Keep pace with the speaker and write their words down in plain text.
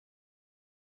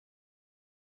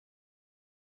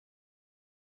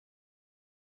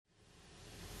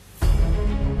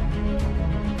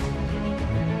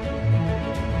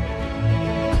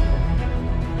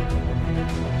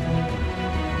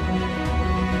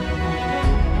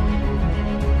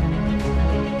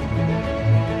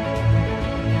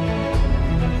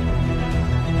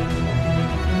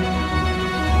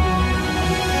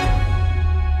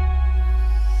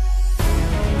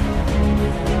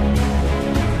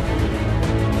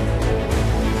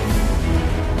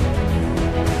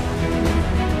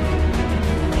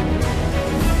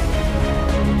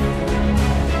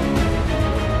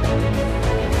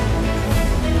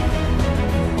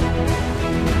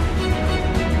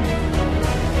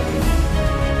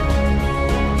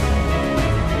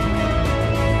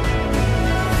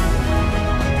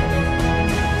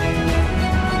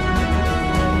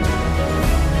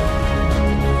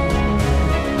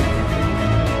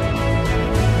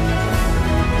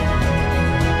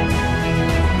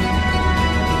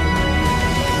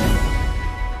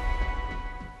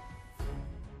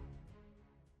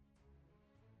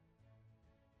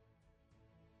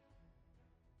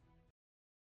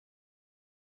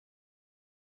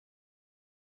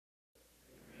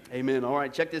Amen. All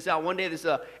right, check this out. One day, this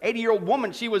 80-year-old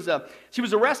woman, she was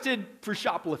arrested for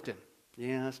shoplifting.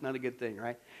 Yeah, that's not a good thing,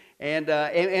 right? And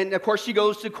of course, she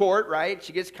goes to court, right?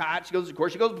 She gets caught. She goes to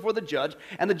court. She goes before the judge.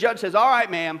 And the judge says, all right,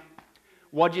 ma'am,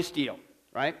 what'd you steal,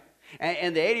 right?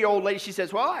 And the 80-year-old lady, she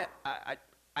says, well,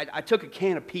 I took a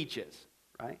can of peaches,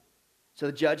 right? So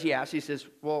the judge, he says,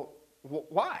 well,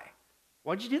 why?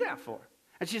 What'd you do that for?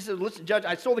 And she says, listen, judge,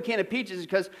 I stole the can of peaches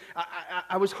because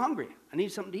I was hungry. I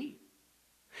needed something to eat.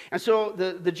 And so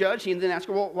the judge, he then asked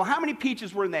her, well, how many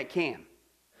peaches were in that can?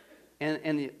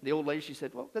 And the old lady, she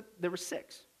said, well, there were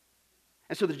 6.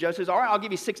 And so the judge says, all right, I'll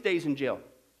give you 6 days in jail.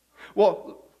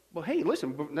 Well, hey,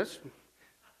 listen,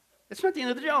 that's not the end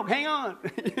of the joke. Hang on.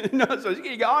 No, so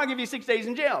I'll give you 6 days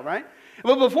in jail, right?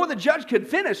 Well, before the judge could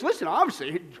finish, listen,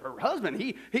 obviously, her husband,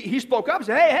 he spoke up and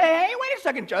said, hey, wait a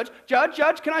second, Judge,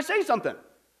 can I say something?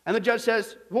 And the judge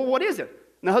says, well, what is it?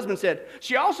 And the husband said,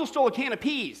 she also stole a can of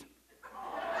peas.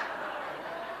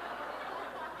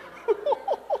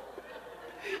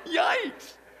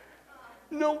 Yikes.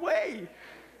 No way.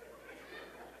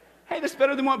 Hey, that's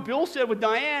better than what Bill said with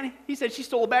Diane. He said she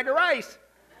stole a bag of rice.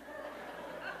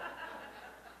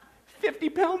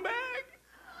 50-pound bag?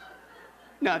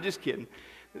 No, just kidding.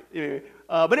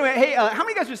 But anyway, hey, how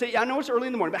many guys would say, I know it's early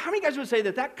in the morning, but how many guys would say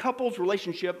that couple's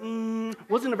relationship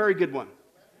wasn't a very good one?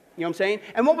 You know what I'm saying?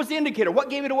 And what was the indicator? What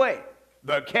gave it away?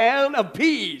 The can of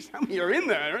peas. How many are in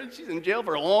there? Right? She's in jail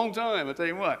for a long time, I'll tell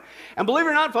you what. And believe it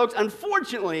or not, folks,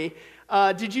 unfortunately,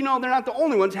 did you know they're not the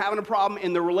only ones having a problem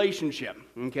in their relationship?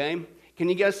 Okay? Can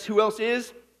you guess who else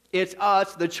is? It's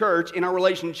us, the church, in our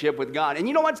relationship with God. And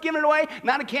you know what's giving it away?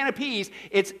 Not a can of peas.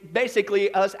 It's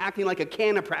basically us acting like a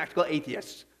can of practical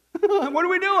atheists. What are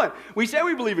we doing? We say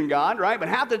we believe in God, right? But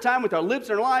half the time with our lips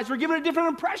and our lives, we're giving a different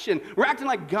impression. We're acting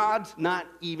like God's not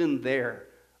even there.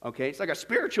 Okay? It's like a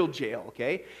spiritual jail,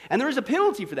 okay? And there is a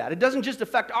penalty for that. It doesn't just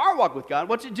affect our walk with God.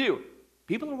 What's it do?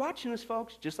 People are watching us,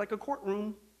 folks, just like a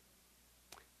courtroom.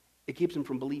 It keeps them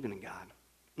from believing in God.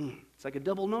 It's like a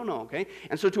double no-no, okay?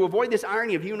 And so to avoid this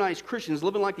irony of you and I as Christians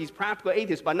living like these practical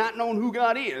atheists by not knowing who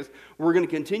God is, we're going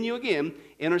to continue again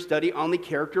in our study on the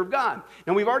character of God.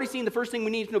 Now, we've already seen the first thing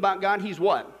we need to know about God. He's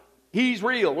what? He's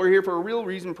real. We're here for a real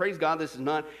reason. Praise God. This is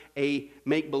not a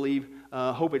make-believe,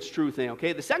 hope it's true thing,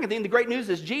 okay? The second thing, the great news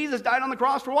is Jesus died on the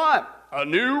cross for what? A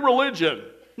new religion.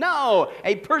 No,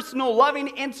 a personal, loving,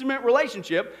 intimate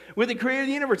relationship with the creator of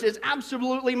the universe. It's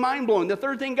absolutely mind-blowing. The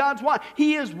third thing, God's what?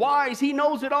 He is wise. He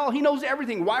knows it all. He knows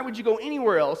everything. Why would you go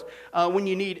anywhere else when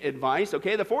you need advice?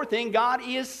 Okay, the fourth thing, God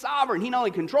is sovereign. He not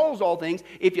only controls all things,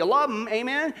 if you love him,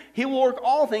 amen, he will work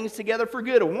all things together for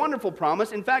good. A wonderful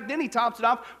promise. In fact, then he tops it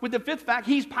off with the fifth fact,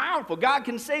 he's powerful. God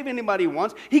can save anybody he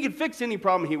wants. He can fix any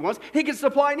problem he wants. He can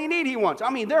supply any need he wants. I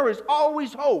mean, there is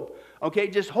always hope. Okay,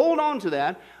 just hold on to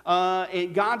that.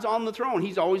 And God's on the throne.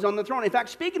 He's always on the throne. In fact,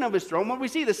 speaking of his throne, what we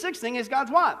see, the sixth thing is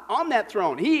God's what? On that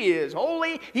throne. He is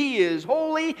holy. He is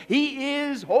holy. He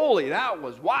is holy. That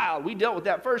was wild. We dealt with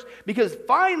that first because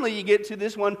finally you get to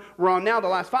this one we're on now the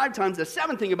last 5 times. The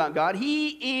seventh thing about God,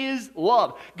 he is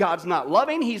love. God's not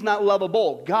loving. He's not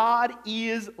lovable. God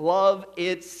is love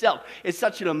itself. It's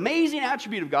such an amazing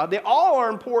attribute of God. They all are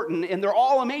important and they're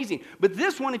all amazing. But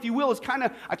this one, if you will, is kind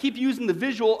of, I keep using the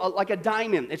visual like a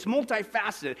diamond. It's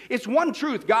multifaceted. It's one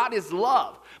truth. God is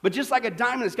love. But just like a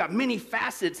diamond, it's got many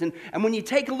facets. And when you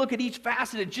take a look at each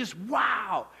facet, it just,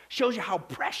 wow, shows you how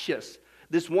precious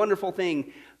this wonderful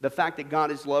thing, the fact that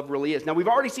God is love really is. Now, we've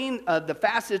already seen the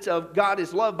facets of God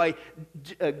is love by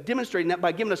demonstrating that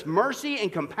by giving us mercy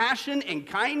and compassion and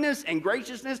kindness and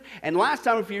graciousness. And last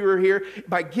time, if you were here,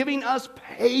 by giving us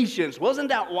patience. Wasn't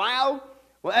that wild?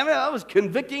 Well, I mean, that was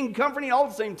convicting, comforting all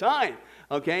at the same time.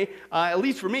 Okay, at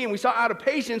least for me, and we saw out of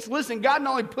patience, listen, God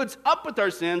not only puts up with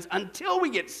our sins until we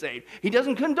get saved. He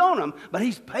doesn't condone them, but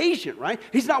he's patient, right?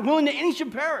 He's not willing that any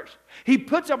should perish. He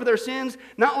puts up with our sins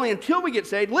not only until we get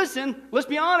saved. Listen, let's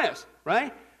be honest,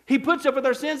 right? He puts up with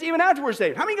our sins even after we're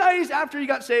saved. How many guys, after you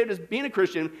got saved as being a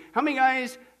Christian, how many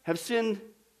guys have sinned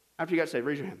after you got saved?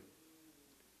 Raise your hand.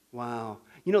 Wow.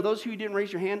 You know, those who didn't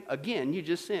raise your hand, again, you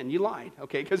just sinned. You lied,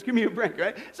 okay? Because give me a break,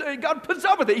 right? So God puts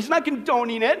up with it. He's not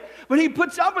condoning it, but he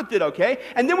puts up with it, okay?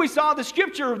 And then we saw the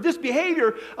scripture of this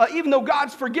behavior, even though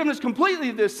God's forgiven us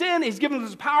completely the sin, he's given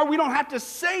us power. We don't have to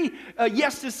say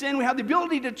yes to sin. We have the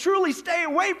ability to truly stay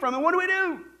away from it. What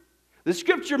do? The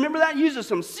scripture, remember that, uses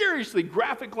some seriously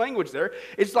graphic language there.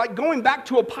 It's like going back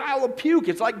to a pile of puke.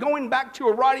 It's like going back to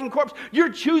a rotting corpse. You're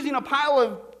choosing a pile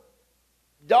of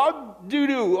dog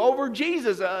doo-doo over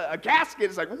Jesus, a casket.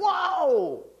 It's like,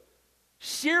 whoa!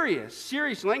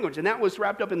 Serious language. And that was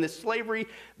wrapped up in the slavery,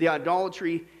 the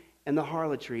idolatry, and the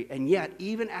harlotry. And yet,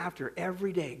 even after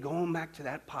every day going back to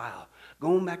that pile,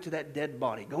 going back to that dead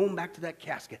body, going back to that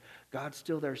casket, God's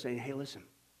still there saying, hey, listen,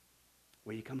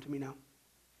 will you come to me now?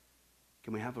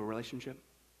 Can we have a relationship?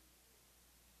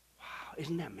 Wow,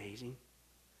 isn't that amazing?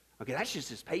 Okay, that's just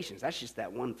his patience. That's just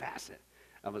that one facet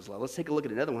of his love. Let's take a look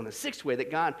at another one. The sixth way that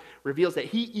God reveals that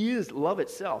he is love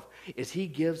itself is he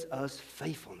gives us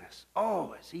faithfulness.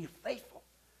 Oh, is he faithful?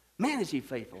 Man, is he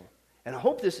faithful. And I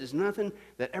hope this is nothing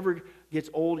that ever gets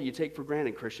old or you take for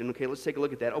granted, Christian. Okay, let's take a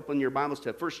look at that. Open your Bibles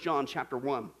to 1 John chapter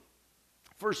 1.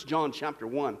 1 John chapter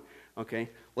 1. Okay,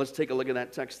 let's take a look at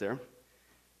that text there.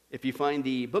 If you find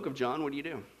the book of John, what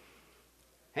do?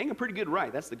 Hang a pretty good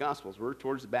right. That's the Gospels. We're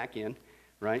towards the back end,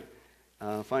 right?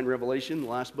 Find Revelation, the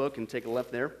last book, and take a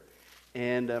left there.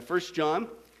 And 1 John,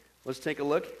 let's take a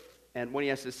look at what he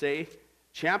has to say.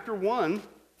 Chapter 1,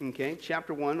 okay,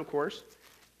 chapter 1, of course.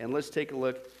 And let's take a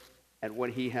look at what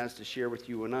he has to share with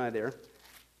you and I there.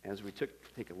 As we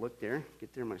take a look there,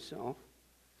 get there myself.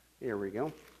 There we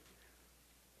go.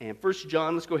 And 1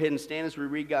 John, let's go ahead and stand as we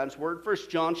read God's word. 1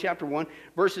 John chapter 1,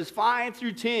 verses 5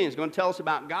 through 10 is going to tell us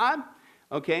about God,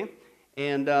 okay?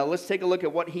 And let's take a look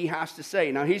at what he has to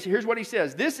say. Now, here's what he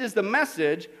says. This is the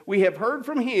message we have heard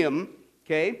from him,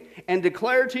 okay, and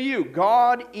declare to you.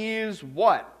 God is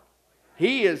what?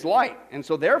 He is light. And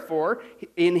so, therefore,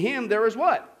 in him there is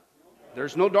what?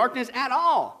 There's no darkness at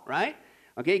all, right?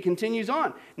 Okay, it continues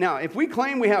on. Now, if we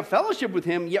claim we have fellowship with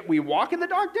him, yet we walk in the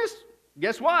darkness,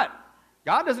 guess what?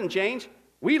 God doesn't change.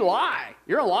 We lie.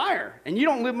 You're a liar, and you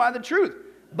don't live by the truth.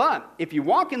 But if you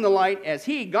walk in the light as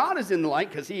God is in the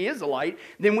light, because he is the light,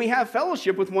 then we have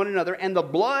fellowship with one another, and the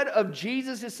blood of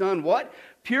Jesus, his son, what?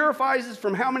 Purifies us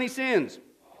from how many sins?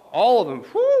 All of them.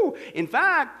 Whew. In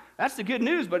fact, that's the good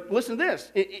news, but listen to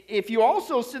this. If you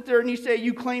also sit there and you say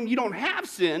you claim you don't have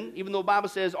sin, even though the Bible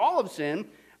says all have sinned,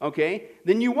 okay,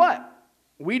 then you what?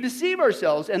 We deceive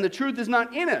ourselves, and the truth is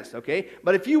not in us, okay?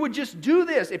 But if you would just do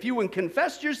this, if you would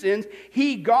confess your sins,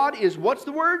 God is, what's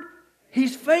the word?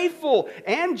 He's faithful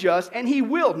and just, and he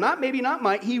will, not maybe, not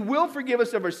might, he will forgive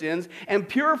us of our sins and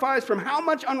purify us from how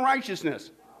much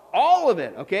unrighteousness? All of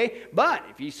it, okay? But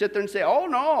if you sit there and say, oh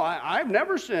no, I've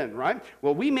never sinned, right?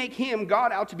 Well, we make him,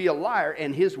 God, out to be a liar,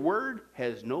 and his word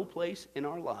has no place in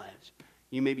our lives.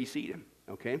 You may be seated,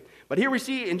 okay? But here we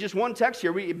see in just one text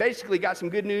here, we basically got some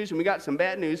good news and we got some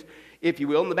bad news, if you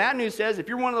will. And the bad news says, if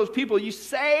you're one of those people, you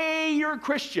say you're a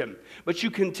Christian, but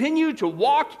you continue to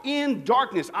walk in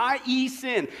darkness, i.e.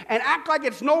 sin, and act like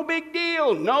it's no big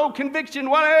deal, no conviction,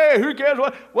 hey, who cares?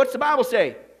 What's the Bible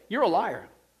say? You're a liar.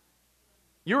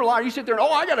 You're a liar. You sit there and,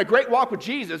 I got a great walk with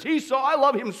Jesus. I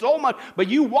love him so much. But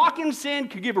you walk in sin,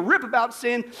 could give a rip about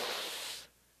sin.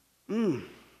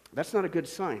 That's not a good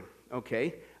sign,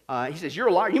 okay? He says, you're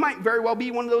a liar. You might very well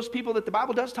be one of those people that the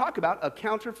Bible does talk about, a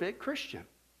counterfeit Christian,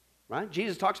 right?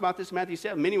 Jesus talks about this in Matthew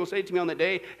 7. Many will say to me on that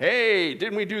day, hey,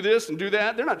 didn't we do this and do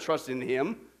that? They're not trusting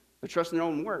him. They're trusting their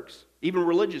own works, even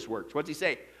religious works. What's he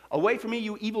say? Away from me,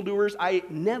 you evildoers, I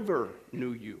never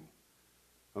knew you,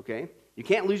 okay? You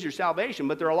can't lose your salvation,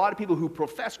 but there are a lot of people who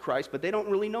profess Christ, but they don't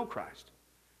really know Christ,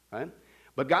 right?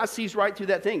 But God sees right through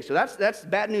that thing. So that's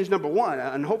bad news number one,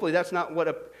 and hopefully that's not what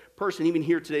a person even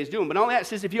here today is doing. But all that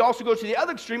says, if you also go to the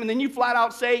other extreme, and then you flat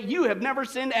out say, you have never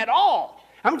sinned at all.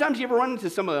 How many times do you ever run into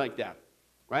somebody like that,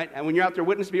 right? And when you're out there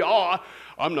witnessing,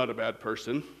 I'm not a bad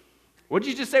person. What did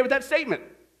you just say with that statement?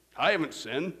 I haven't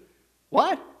sinned.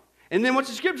 What? And then what's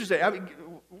the scripture say?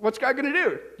 What's God going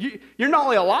to do? You're not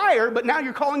only a liar, but now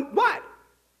you're calling what?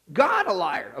 God a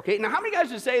liar. Okay, now how many guys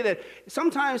would say that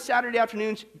sometimes Saturday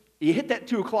afternoons, you hit that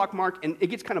 2 o'clock mark and it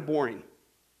gets kind of boring?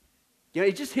 You know,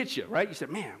 it just hits you, right? You said,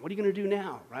 man, what are you going to do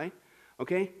now, right?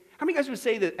 Okay? How many guys would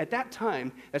say that at that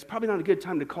time, that's probably not a good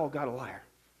time to call God a liar?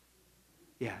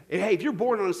 Yeah. Hey, if you're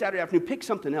bored on a Saturday afternoon, pick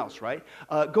something else, right?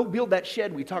 Go build that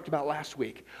shed we talked about last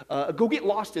week. Go get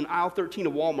lost in aisle 13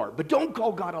 of Walmart. But don't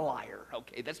call God a liar,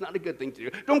 okay? That's not a good thing to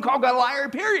do. Don't call God a liar,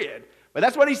 period. But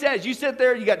that's what he says. You sit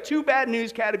there, you got two bad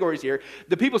news categories here.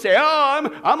 The people say, I'm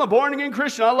a born-again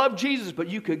Christian. I love Jesus. But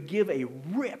you could give a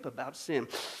rip about sin.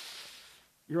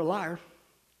 You're a liar.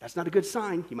 That's not a good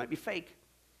sign. You might be fake,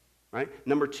 right?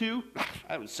 Number two, I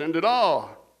haven't sinned at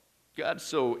all. God,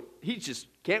 so he just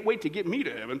can't wait to get me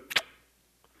to heaven.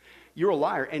 You're a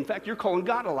liar. In fact, you're calling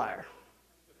God a liar.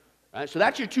 Right? So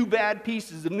that's your two bad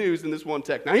pieces of news in this one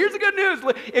text. Now, here's the good news.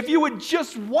 If you would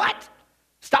just what?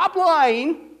 Stop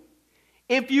lying.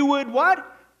 If you would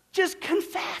what? Just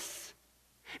confess.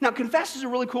 Now, confess is a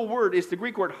really cool word. It's the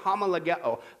Greek word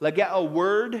homologeo. Legeo,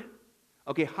 word.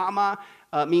 Okay, homa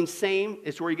means same.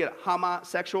 It's where you get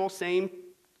homosexual, same.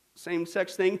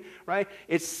 same-sex thing, right?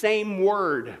 It's same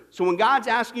word. So when God's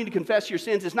asking you to confess your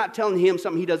sins, it's not telling him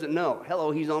something he doesn't know.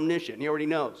 Hello, he's omniscient. He already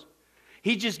knows.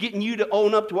 He's just getting you to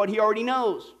own up to what he already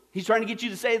knows. He's trying to get you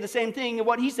to say the same thing and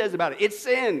what he says about it. It's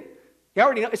sin. He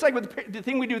already knows. It's like with the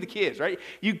thing we do with the kids, right?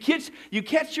 You catch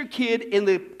your kid in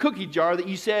the cookie jar that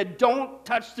you said, don't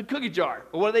touch the cookie jar.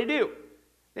 Well, what do?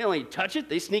 They only touch it.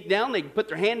 They sneak down. They put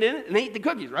their hand in it, and they eat the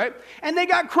cookies, right? And they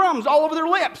got crumbs all over their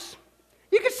lips.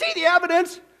 You can see the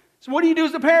evidence. So what do you do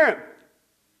as a parent?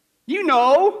 You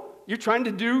know you're trying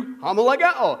to do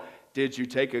homologeo. Did you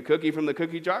take a cookie from the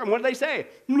cookie jar? And what do they say?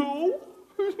 No.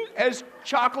 As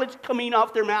chocolate's coming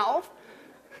off their mouth.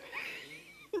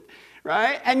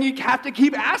 Right? And you have to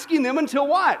keep asking them until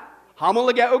what?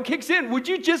 Homologeo kicks in. Would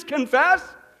you just confess?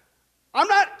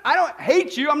 I don't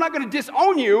hate you. I'm not going to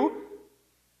disown you.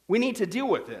 We need to deal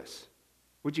with this.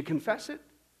 Would you confess it?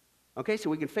 Okay, so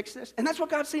we can fix this. And that's what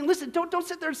God's saying. Listen, don't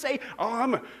sit there and say,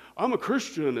 oh, I'm a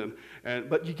Christian,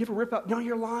 but you give a rip out. No,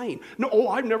 you're lying. No,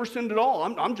 I've never sinned at all.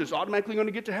 I'm just automatically going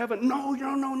to get to heaven. No,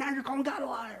 now you're calling God a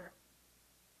liar.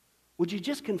 Would you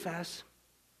just confess?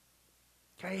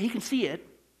 Okay, he can see it.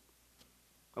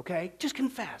 Okay, just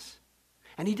confess.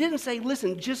 And he didn't say,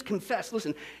 listen, just confess.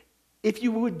 Listen, if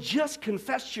you would just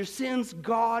confess your sins,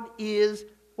 God is,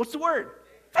 what's the word?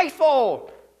 Faithful.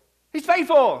 He's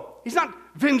faithful. He's not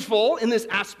vengeful in this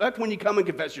aspect when you come and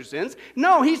confess your sins.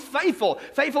 No, he's faithful.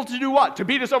 Faithful to do what? To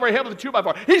beat us over the head with a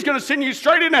 2x4. He's going to send you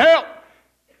straight into hell.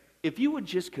 If you would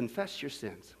just confess your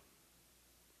sins,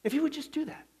 if you would just do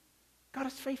that, God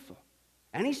is faithful.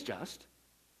 And he's just.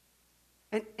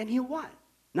 And he'll what?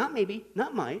 Not maybe,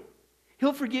 not might.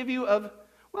 He'll forgive you of,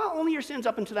 well, only your sins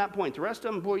up until that point. The rest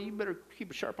of them, boy, you better keep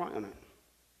a sharp eye on it.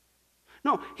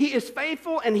 No, he is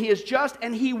faithful and he is just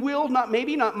and he will, not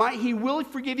maybe, not might, he will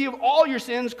forgive you of all your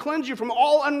sins, cleanse you from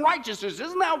all unrighteousness.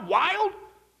 Isn't that wild?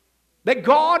 That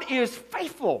God is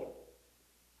faithful.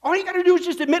 All you got to do is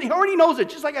just admit, he already knows it,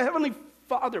 just like a heavenly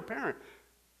father, parent.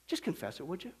 Just confess it,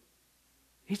 would you?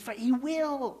 He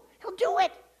will. He'll do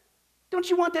it. Don't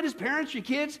you want that as parents, your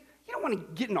kids? You don't want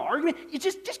to get in an argument. You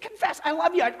just confess. I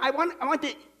love you. I want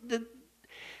the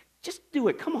just do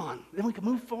it. Come on. Then we can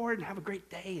move forward and have a great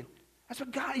day. And that's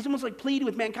what God, he's almost like pleading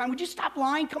with mankind. Would you stop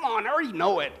lying? Come on. I already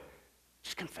know it.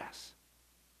 Just confess.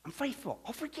 I'm faithful.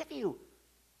 I'll forgive you.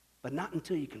 But not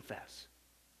until you confess.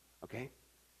 Okay?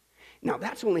 Now,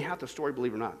 that's only half the story,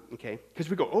 believe it or not. Okay? Because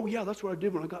we go, oh, yeah, that's what I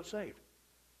did when I got saved.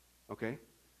 Okay?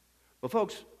 Well,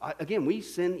 folks, again, we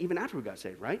sin even after we got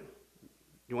saved, right?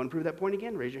 You want to prove that point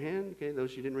again? Raise your hand. Okay,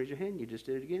 those who didn't raise your hand, you just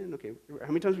did it again. Okay, how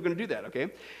many times are we going to do that? Okay,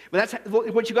 but that's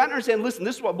what you got to understand. Listen,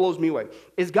 this is what blows me away.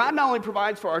 Is God not only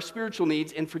provides for our spiritual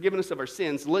needs and forgiveness of our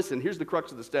sins. Listen, here's the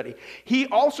crux of the study. He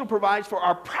also provides for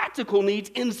our practical needs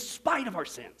in spite of our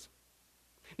sins.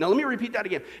 Now, let me repeat that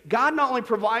again. God not only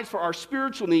provides for our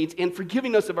spiritual needs and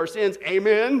forgiving us of our sins.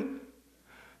 Amen.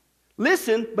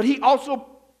 Listen, but he also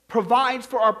provides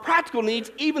for our practical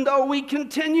needs even though we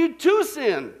continue to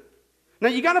sin. Now,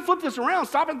 you got to flip this around.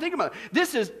 Stop and think about it.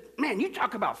 This is, man, you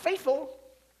talk about faithful.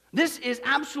 This is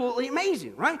absolutely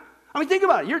amazing, right? I mean, think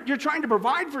about it. You're trying to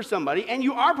provide for somebody, and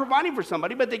you are providing for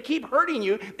somebody, but they keep hurting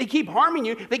you. They keep harming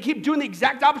you. They keep doing the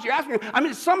exact opposite you're asking. I mean,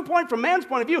 at some point, from man's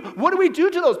point of view, what do we do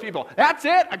to those people? That's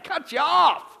it. I cut you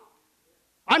off.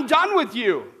 I'm done with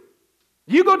you.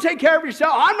 You go take care of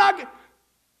yourself. I'm not.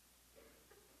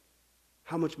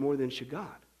 How much more then should God?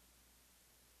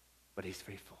 But he's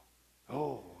faithful.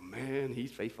 Oh, man,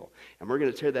 he's faithful. And we're going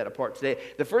to tear that apart today.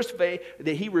 The first way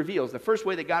that he reveals, the first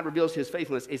way that God reveals his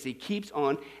faithfulness is he keeps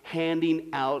on handing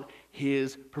out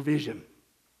his provision.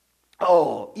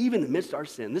 Oh, even amidst our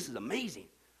sin. This is amazing,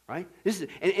 right?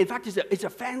 And in fact, it's a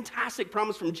fantastic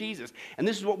promise from Jesus. And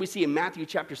this is what we see in Matthew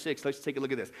chapter 6. Let's take a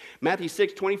look at this. Matthew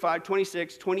 6, 25,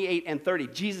 26, 28, and 30.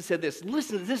 Jesus said this.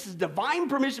 Listen, this is divine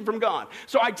permission from God.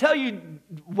 So I tell you,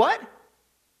 what?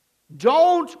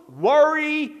 Don't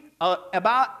worry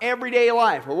about everyday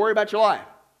life or worry about your life.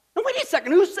 Now, wait a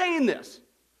second. Who's saying this?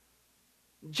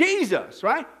 Jesus,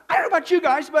 right? I don't know about you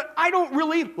guys, but I don't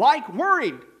really like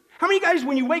worrying. How many guys,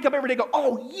 when you wake up every day, go,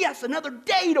 oh, yes, another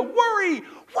day to worry.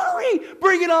 Worry.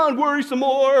 Bring it on. Worry some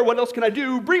more. What else can I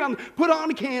do? Put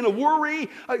on a can of worry.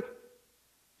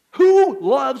 Who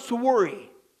loves to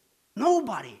worry?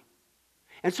 Nobody.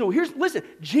 And so listen,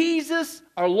 Jesus,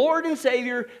 our Lord and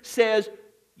Savior, says,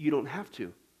 you don't have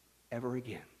to ever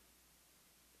again.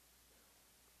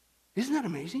 Isn't that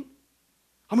amazing?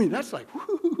 I mean, that's like,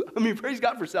 whoo, I mean, praise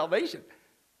God for salvation.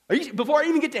 Before I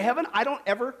even get to heaven, I don't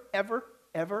ever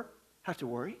have to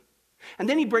worry. And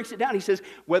then he breaks it down. He says,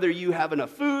 whether you have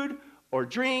enough food or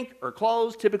drink or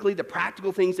clothes, typically the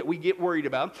practical things that we get worried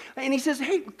about. And he says,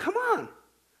 hey, come on.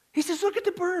 He says, look at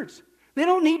the birds. They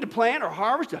don't need to plant or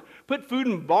harvest to put food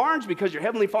in barns because your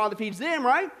heavenly Father feeds them,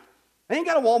 right? They ain't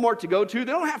got a Walmart to go to.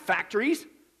 They don't have factories,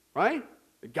 right?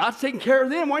 God's taking care of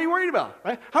them. What are you worried about,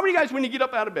 right? How many guys, when you get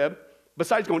up out of bed,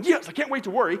 besides going, yes, I can't wait to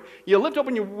worry, you lift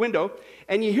open your window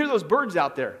and you hear those birds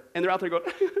out there, and they're out there going,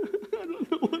 I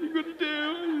don't know what I'm going to do.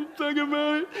 I'm talking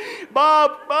about it.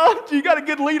 Bob, you got a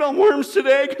good lead on worms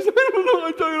today? Because I don't know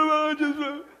what I'm talking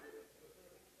about.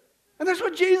 And that's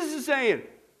what Jesus is saying.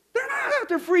 They're not out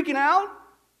there freaking out.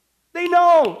 They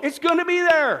know it's going to be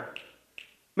there.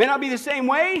 May not be the same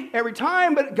way every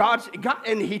time, but God,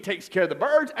 and he takes care of the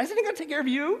birds. I said, he got to take care of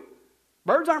you.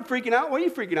 Birds aren't freaking out. What are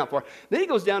you freaking out for? Then he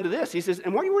goes down to this. He says,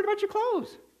 and why are you worried about your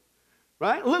clothes?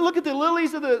 Right? Look at the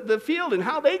lilies of the field and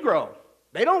how they grow.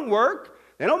 They don't work.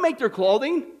 They don't make their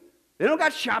clothing. They don't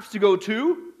got shops to go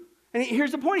to. And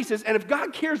here's the point. He says, and if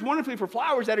God cares wonderfully for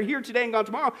flowers that are here today and gone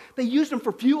tomorrow, they use them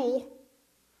for fuel.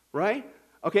 Right?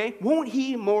 Okay? Won't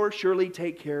he more surely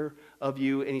take care of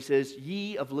you? And he says,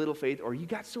 ye of little faith, or you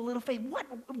got so little faith. What?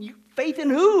 Faith in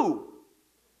who?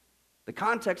 The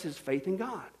context is faith in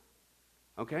God.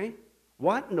 Okay?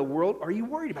 What in the world are you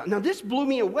worried about? Now, this blew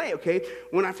me away, okay?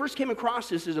 When I first came across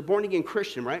this as a born-again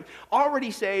Christian, right? Already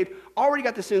saved, already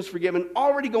got the sins forgiven,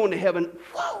 already going to heaven.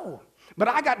 Whoa! But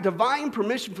I got divine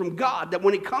permission from God that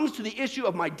when it comes to the issue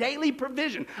of my daily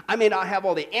provision, I may not have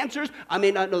all the answers, I may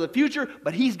not know the future,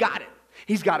 but he's got it.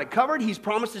 He's got it covered. He's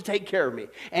promised to take care of me.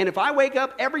 And if I wake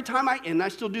up every time and I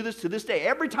still do this to this day,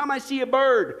 every time I see a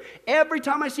bird, that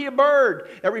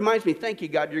reminds me, thank you,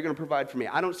 God, you're going to provide for me.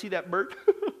 I don't see that bird.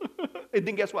 And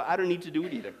then guess what? I don't need to do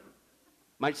it either.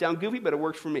 Might sound goofy, but it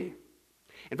works for me.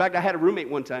 In fact, I had a roommate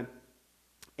one time,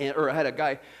 or I had a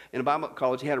guy in a Bible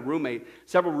college. He had a roommate,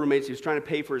 several roommates. He was trying to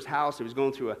pay for his house. He was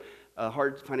going through a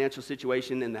hard financial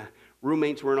situation, and the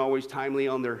roommates weren't always timely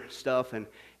on their stuff, and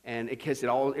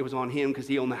it was on him because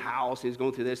he owned the house, and he was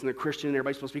going through this, and they're Christian, and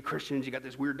everybody's supposed to be Christians. You got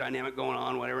this weird dynamic going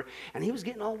on, whatever. And he was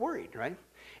getting all worried, right?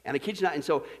 And I kid you not, and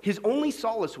so his only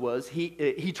solace was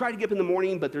he tried to get up in the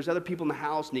morning, but there's other people in the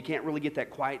house, and he can't really get that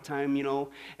quiet time, and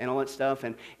all that stuff.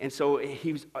 And so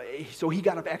he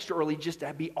got up extra early just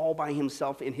to be all by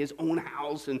himself in his own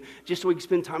house, and just so he could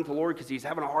spend time with the Lord because he's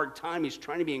having a hard time. He's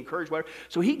trying to be encouraged, whatever.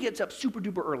 So he gets up super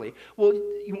duper early. Well,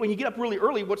 when you get up really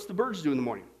early, what's the birds do in the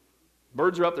morning?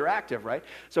 Birds are up, they're active, right?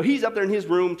 So he's up there in his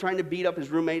room trying to beat up his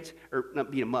roommates, or not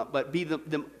beat them up, but beat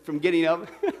them from getting up.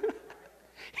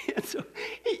 And so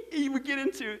he would get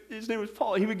into, his name was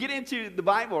Paul, he would get into the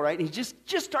Bible, right? And he's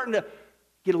just starting to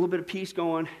get a little bit of peace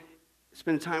going,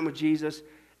 spending time with Jesus,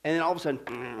 and then all of a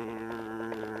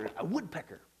sudden, a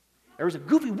woodpecker. There was a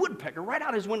goofy woodpecker right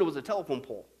out his window was a telephone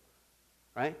pole,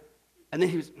 right? And then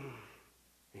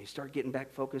he started getting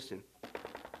back focused, and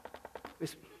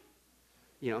this,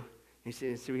 he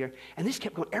said, see here. And this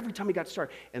kept going every time he got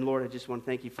started. And Lord, I just want to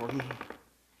thank you for him.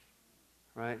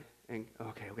 Right? And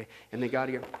okay. And then God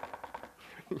here.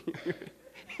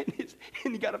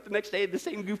 and he got up the next day, and the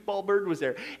same goofball bird was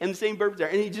there. And the same bird was there.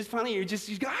 And he's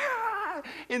going, ah!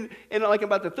 And like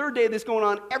about the third day of this going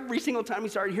on, every single time he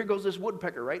started, here goes this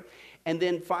woodpecker, right? And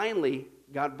then finally,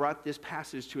 God brought this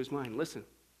passage to his mind. Listen,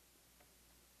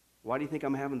 why do you think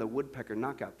I'm having the woodpecker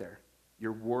knockout there?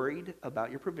 You're worried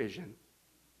about your provision.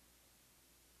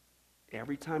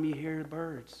 Every time you hear the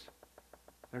birds,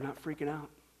 they're not freaking out.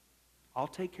 I'll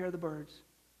take care of the birds.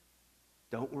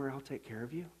 Don't worry, I'll take care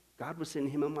of you. God was sending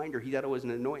him a reminder. He thought it was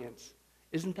an annoyance.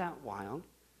 Isn't that wild?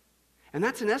 And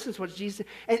that's in essence what Jesus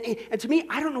said. And to me,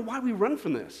 I don't know why we run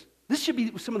from this. This should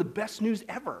be some of the best news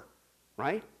ever,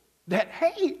 right? That,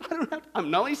 hey, I'm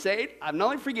not only saved, I'm not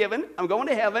only forgiven, I'm going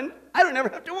to heaven, I don't ever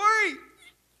have to worry.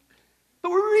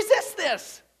 But we resist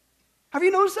this. Have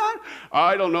you noticed that?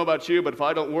 I don't know about you, but if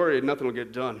I don't worry, nothing will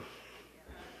get done.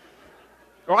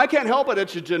 Or I can't help it,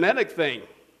 it's a genetic thing.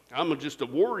 I'm just a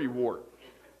worry wart,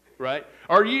 right?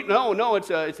 Or no, it's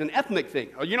an ethnic thing.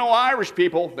 Irish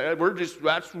people,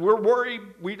 we're worried.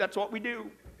 That's what we do.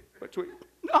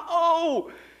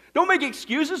 No! Don't make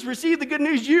excuses. Receive the good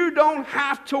news. You don't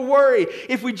have to worry.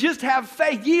 If we just have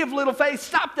faith, ye of little faith,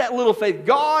 stop that little faith.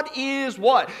 God is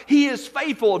what? He is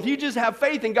faithful. If you just have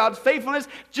faith in God's faithfulness,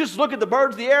 just look at the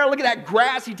birds of the air. Look at that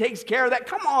grass. He takes care of that.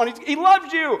 Come on. He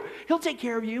loves you. He'll take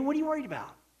care of you. What are you worried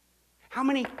about? How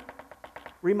many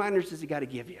reminders does he got to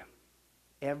give you?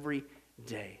 Every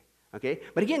day. Okay?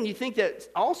 But again, you think that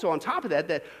also on top of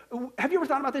that, have you ever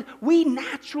thought about this? We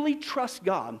naturally trust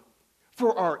God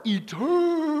for our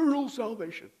eternal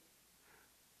salvation.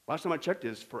 Last time I checked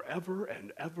is forever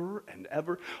and ever and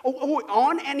ever.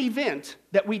 On an event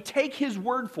that we take his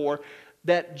word for,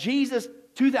 that Jesus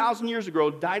 2,000 years ago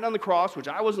died on the cross, which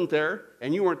I wasn't there,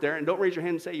 and you weren't there, and don't raise your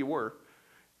hand and say you were.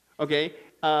 Okay?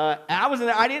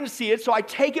 I didn't see it, so I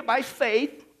take it by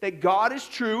faith that God is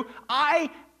true. I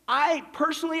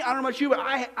personally, I don't know about you, but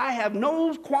I have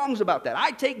no qualms about that.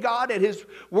 I take God at His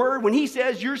word. When He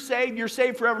says you're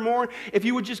saved forevermore. If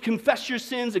you would just confess your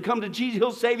sins and come to Jesus,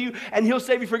 He'll save you, and He'll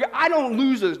save you for God. I don't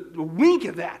lose a wink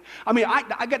of that. I mean,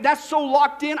 I got that's so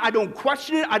locked in, I don't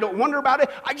question it, I don't wonder about it,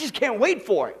 I just can't wait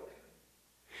for it.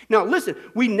 Now listen,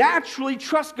 we naturally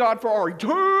trust God for our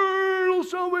eternal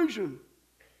salvation.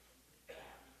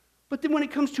 But then when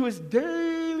it comes to His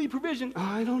daily provision,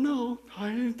 I don't know.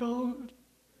 I don't.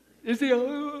 Do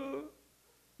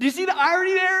you see the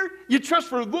irony there? You trust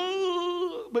for,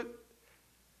 but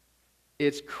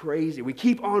it's crazy. We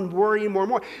keep on worrying more and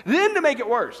more. Then to make it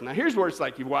worse, now here's where it's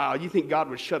like, wow, you think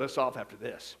God would shut us off after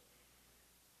this.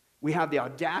 We have the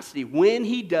audacity when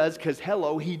He does, because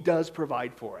hello, He does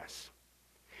provide for us.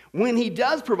 When He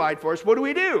does provide for us, what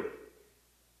do?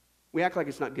 We act like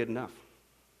it's not good enough.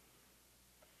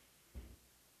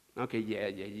 Okay, yeah,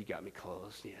 you got me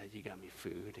clothes. Yeah, you got me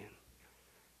food. And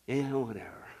yeah,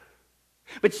 whatever.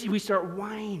 But see, we start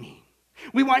whining.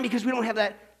 We whine because we don't have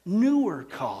that newer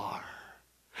car.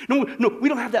 No, we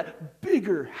don't have that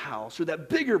bigger house or that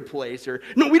bigger place.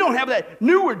 No, we don't have that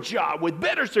newer job with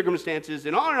better circumstances.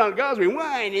 And on it goes. We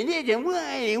whine and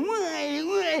whine.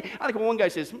 I like when one guy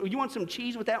says, you want some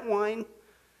cheese with that wine?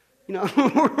 You know,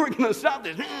 we're going to stop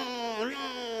this.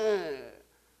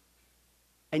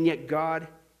 And yet God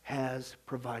has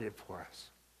provided for us.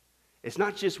 It's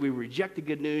not just we reject the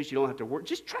good news, you don't have to work,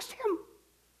 just trust Him.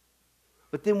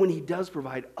 But then when He does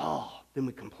provide, then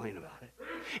we complain about it.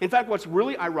 In fact, what's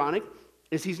really ironic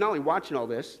is He's not only watching all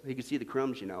this, He can see the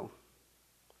crumbs, you know.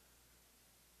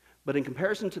 But in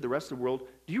comparison to the rest of the world,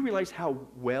 do you realize how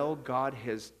well God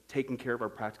has taken care of our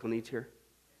practical needs here?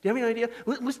 Do you have any idea?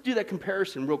 Let's do that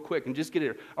comparison real quick and just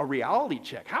get a reality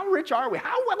check. How rich are we?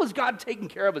 How well is God taking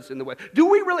care of us in the way? Do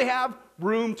we really have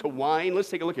room to whine? Let's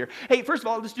take a look here. Hey, first of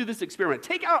all, let's do this experiment.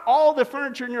 Take out all the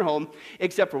furniture in your home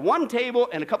except for one table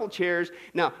and a couple chairs.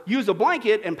 Now, use a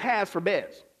blanket and pass for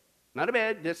beds. Not a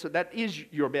bed, that is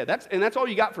your bed. That's all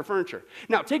you got for furniture.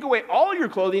 Now, take away all your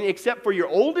clothing except for your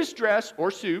oldest dress or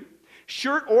suit,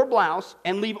 shirt or blouse,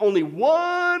 and leave only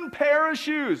one pair of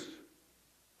shoes.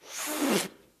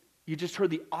 You just heard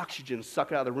the oxygen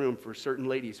suck out of the room for certain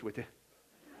ladies with it.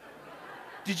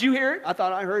 Did you hear it? I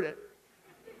thought I heard it.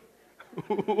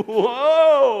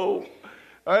 Whoa!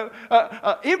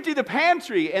 Empty the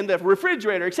pantry and the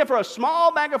refrigerator except for a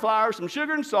small bag of flour, some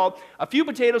sugar and salt, a few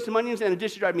potatoes, some onions, and a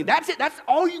dish of dried meat. That's it. That's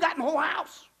all you got in the whole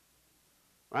house.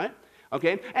 Right?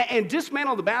 Okay? And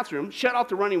dismantle the bathroom, shut off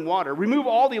the running water, remove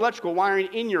all the electrical wiring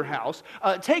in your house,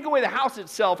 take away the house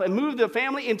itself, and move the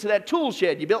family into that tool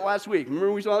shed you built last week.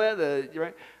 Remember we saw that?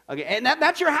 Right? Okay, and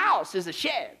that's your house, is a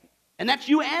shed. And that's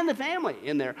you and the family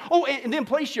in there. Oh, and then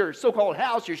place your so-called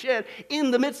house, your shed,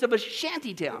 in the midst of a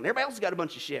shanty town. Everybody else has got a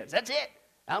bunch of sheds. That's it.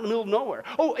 Out in the middle of nowhere.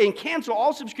 Oh, and cancel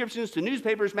all subscriptions to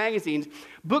newspapers, magazines,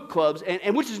 book clubs,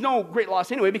 and which is no great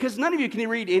loss anyway, because none of you can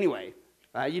read anyway.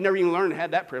 You never even learned to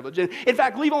have that privilege. And in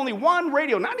fact, leave only one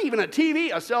radio, not even a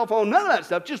TV, a cell phone, none of that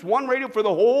stuff, just one radio for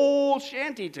the whole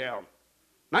shanty town.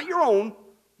 Not your own,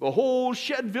 the whole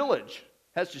shed village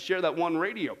has to share that one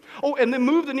radio. Oh, and then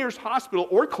move the nearest hospital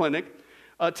or clinic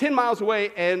 10 miles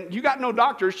away, and you got no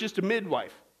doctor, it's just a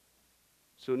midwife.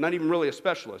 So not even really a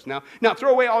specialist. Now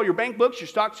throw away all your bank books, your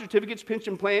stock certificates,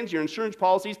 pension plans, your insurance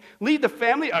policies. Leave the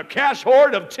family a cash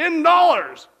hoard of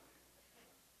 $10.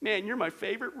 Man, you're my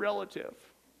favorite relative.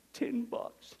 $10.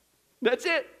 That's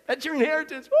it. That's your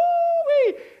inheritance.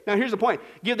 Woo-wee. Now, here's the point.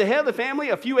 Give the head of the family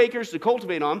a few acres to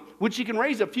cultivate on, which he can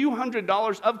raise a few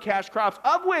 $100s of cash crops,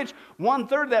 of which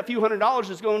 1/3 of that few $100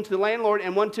 is going to the landlord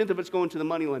and 1/10 of it's going to the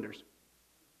money lenders.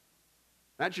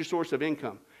 That's your source of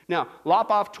income. Now, lop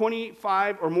off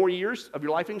 25 or more years of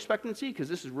your life expectancy, because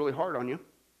this is really hard on you,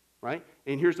 right?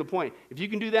 And here's the point. If you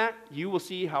can do that, you will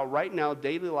see how right now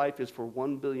daily life is for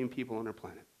 1 billion people on our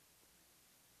planet.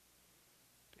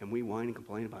 And we whine and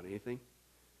complain about anything?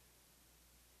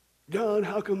 God,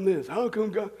 how come this? How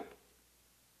come God?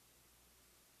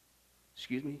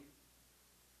 Excuse me?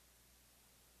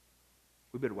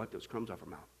 We better wipe those crumbs off our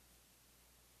mouth.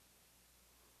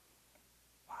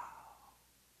 Wow.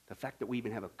 The fact that we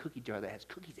even have a cookie jar that has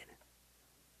cookies in it.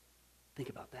 Think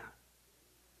about that.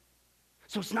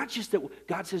 So it's not just that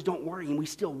God says don't worry and we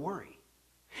still worry.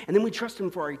 And then we trust Him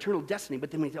for our eternal destiny,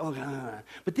 but then we say, oh, God.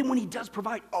 But then when He does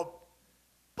provide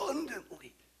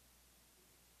abundantly,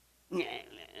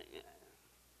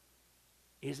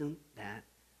 isn't that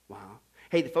wow?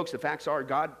 Hey, folks, the facts are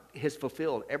God has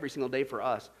fulfilled every single day for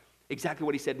us exactly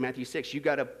what He said in Matthew 6.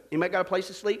 Anybody got a place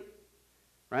to sleep?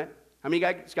 Right? How many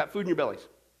guys got food in your bellies?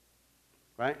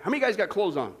 right? How many guys got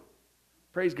clothes on?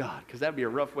 Praise God, because that'd be a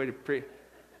rough way to preach.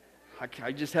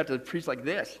 I just have to preach like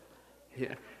this.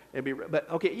 Yeah, but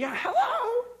okay, yeah,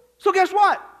 hello. So guess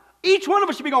what? Each one of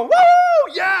us should be going,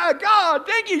 woo, yeah, God,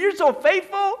 thank you. You're so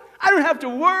faithful. I don't have to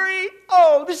worry.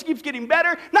 Oh, this keeps getting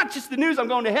better. Not just the news, I'm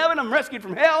going to heaven. I'm rescued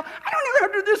from hell. I don't even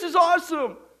have to, this is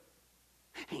awesome.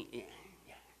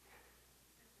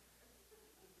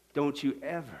 Don't you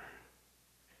ever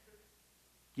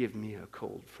give me a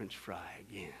cold French fry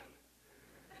again,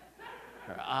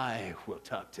 or I will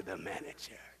talk to the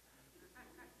manager.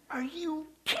 Are you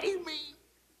kidding me?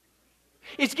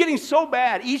 It's getting so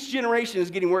bad. Each generation is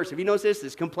getting worse. Have you noticed this?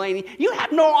 This complaining. You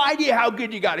have no idea how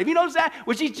good you got it. Have you noticed that?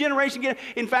 Which each generation gets.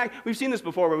 In fact, we've seen this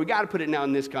before, but we got to put it now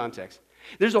in this context.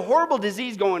 There's a horrible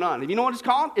disease going on. Do you know what it's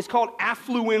called? It's called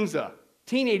affluenza.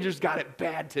 Teenagers got it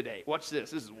bad today. Watch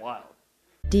this. This is wild.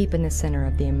 Deep in the center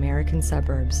of the American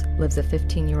suburbs lives a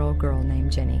 15-year-old girl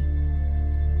named Jenny.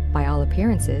 By all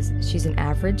appearances, she's an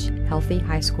average, healthy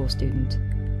high school student.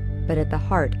 But at the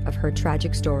heart of her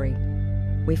tragic story,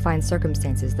 we find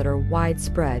circumstances that are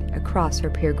widespread across her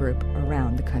peer group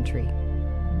around the country.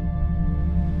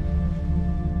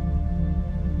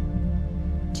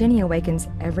 Jenny awakens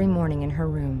every morning in her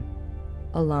room,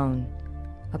 alone,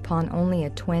 upon only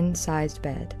a twin-sized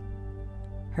bed.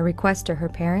 Her requests to her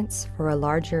parents for a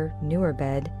larger, newer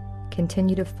bed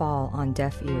continue to fall on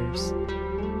deaf ears.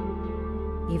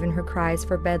 Even her cries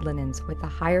for bed linens with a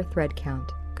higher thread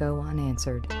count go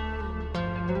unanswered.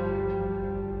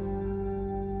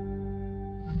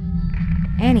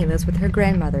 Annie lives with her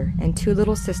grandmother and two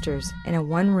little sisters in a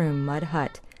one-room mud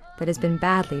hut that has been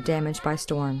badly damaged by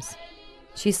storms.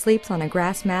 She sleeps on a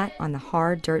grass mat on the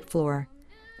hard dirt floor.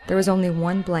 There is only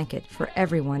one blanket for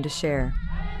everyone to share.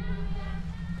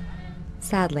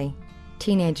 Sadly,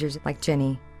 teenagers like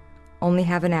Jenny only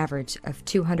have an average of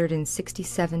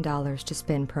 $267 to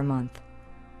spend per month.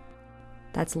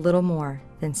 That's little more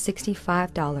than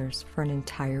 $65 for an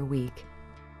entire week.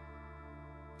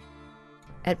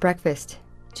 At breakfast,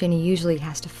 Jenny usually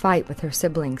has to fight with her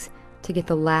siblings to get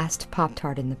the last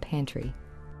Pop-Tart in the pantry.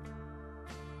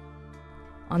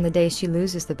 On the day she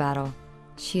loses the battle,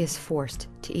 she is forced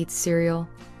to eat cereal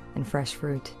and fresh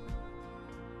fruit.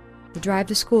 The drive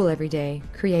to school every day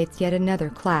creates yet another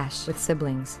clash with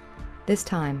siblings, this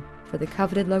time for the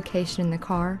coveted location in the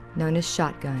car known as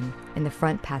shotgun in the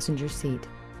front passenger seat.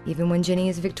 Even when Jenny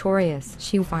is victorious,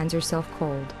 she finds herself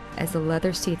cold, as the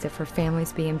leather seats of her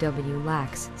family's BMW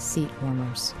lacks seat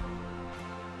warmers.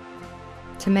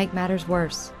 To make matters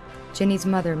worse, Jenny's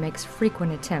mother makes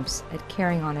frequent attempts at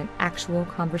carrying on an actual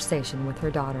conversation with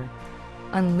her daughter,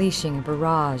 unleashing a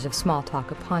barrage of small talk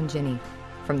upon Jenny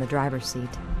from the driver's seat.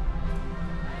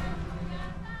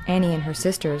 Annie and her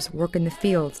sisters work in the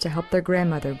fields to help their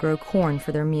grandmother grow corn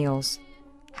for their meals.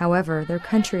 However, their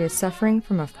country is suffering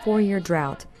from a 4-year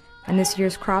drought, and this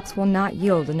year's crops will not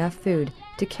yield enough food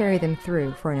to carry them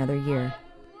through for another year.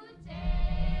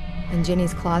 In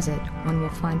Jenny's closet, one will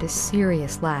find a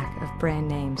serious lack of brand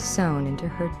names sewn into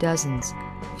her dozens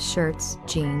of shirts,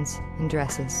 jeans, and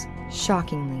dresses.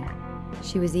 Shockingly,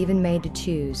 she was even made to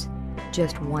choose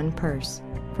just one purse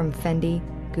from Fendi,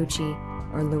 Gucci,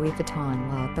 or Louis Vuitton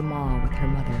while at the mall with her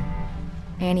mother.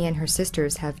 Annie and her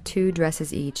sisters have 2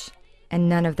 dresses each, and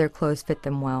none of their clothes fit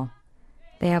them well.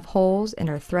 They have holes and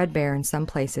are threadbare in some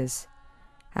places.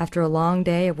 After a long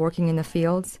day of working in the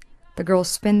fields, the girls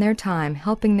spend their time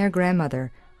helping their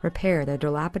grandmother repair their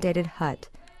dilapidated hut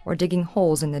or digging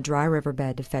holes in the dry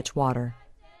riverbed to fetch water.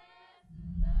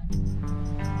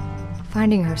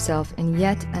 Finding herself in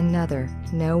yet another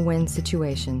no-win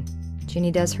situation,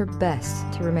 Jenny does her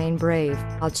best to remain brave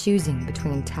while choosing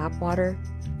between tap water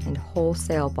and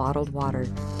wholesale bottled water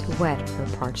to wet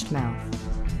her parched mouth.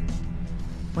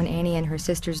 When Annie and her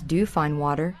sisters do find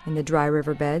water in the dry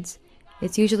riverbeds,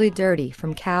 it's usually dirty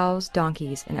from cows,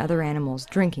 donkeys, and other animals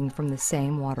drinking from the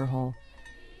same water hole.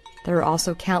 There are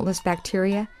also countless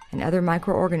bacteria and other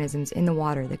microorganisms in the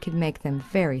water that could make them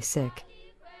very sick.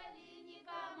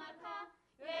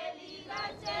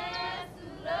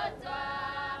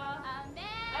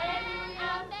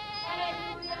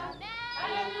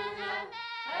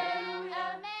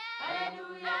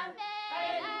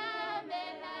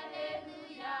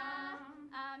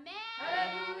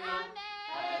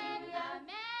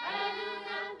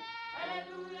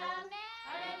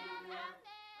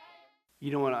 You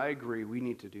know what? I agree. We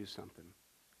need to do something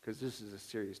because this is a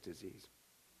serious disease.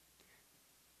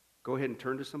 Go ahead and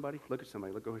turn to somebody. Look at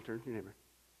somebody. Go ahead and turn to your neighbor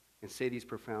and say these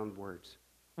profound words.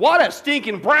 What a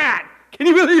stinking brat! Can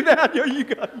you believe that? You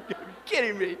gotta be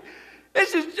kidding me.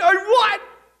 This is what?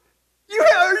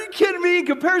 Are you kidding me? in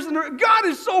comparison to God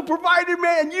is so provided,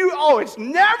 man. It's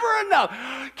never enough.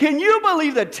 Can you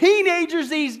believe the teenagers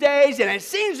these days? And it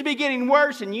seems to be getting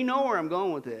worse. And you know where I'm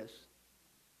going with this.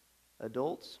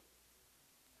 Adults,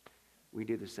 we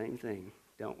do the same thing,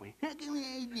 don't we?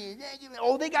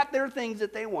 Oh, they got their things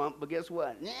that they want, but guess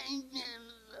what?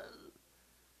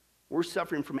 We're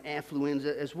suffering from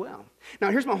affluenza as well.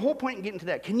 Now, here's my whole point in getting to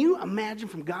that. Can you imagine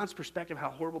from God's perspective how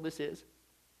horrible this is?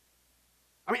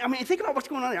 I mean, think about what's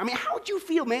going on there. I mean, how would you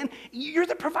feel, man? You're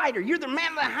the provider. You're the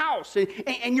man of the house.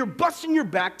 And you're busting your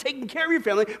back, taking care of your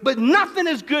family, but nothing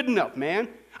is good enough, man.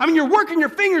 I mean, you're working your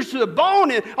fingers to the bone,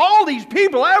 and all these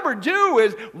people ever do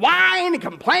is whine and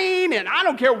complain, and I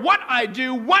don't care what I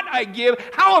do, what I give,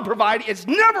 how I provide. It's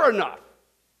never enough.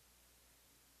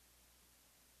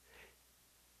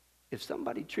 If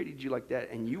somebody treated you like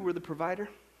that and you were the provider,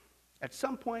 at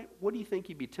some point, what do you think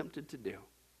you'd be tempted to do?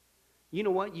 You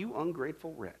know what? You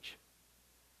ungrateful wretch.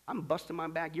 I'm busting my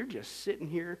back. You're just sitting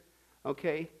here,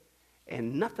 okay?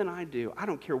 And nothing I do, I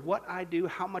don't care what I do,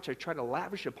 how much I try to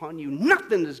lavish upon you,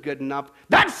 nothing is good enough.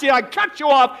 That's it. I cut you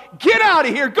off. Get out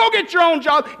of here. Go get your own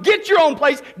job. Get your own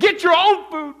place. Get your own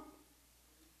food.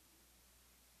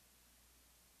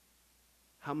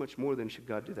 How much more then should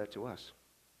God do that to us?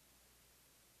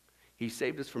 He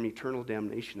saved us from eternal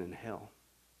damnation in hell.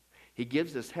 He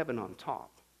gives us heaven on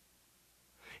top.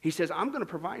 He says, I'm going to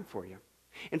provide for you.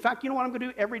 In fact, you know what I'm going to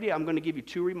do? Every day I'm going to give you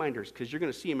 2 reminders because you're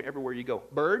going to see them everywhere you go.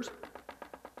 Birds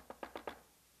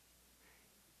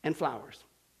and flowers.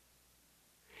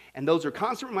 And those are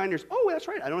constant reminders. Oh, that's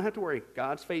right. I don't have to worry.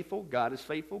 God's faithful. God is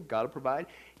faithful. God will provide.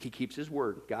 He keeps his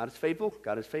word. God is faithful.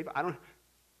 God is faithful.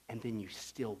 And then you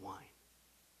still whine.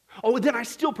 Oh, then I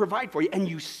still provide for you. And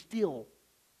you still,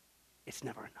 it's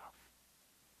never enough.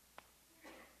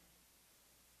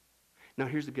 Now,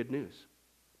 here's the good news.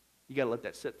 You got to let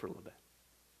that sit for a little bit.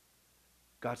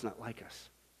 God's not like us.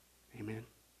 Amen.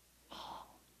 Oh,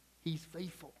 he's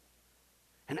faithful.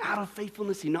 And out of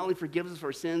faithfulness, he not only forgives us for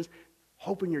our sins,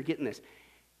 hoping you're getting this,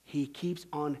 he keeps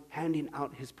on handing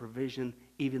out his provision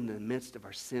even in the midst of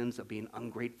our sins of being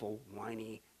ungrateful,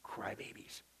 whiny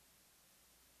crybabies.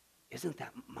 Isn't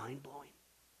that mind-blowing?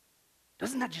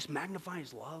 Doesn't that just magnify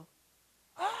his love?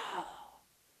 Oh,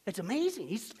 it's amazing.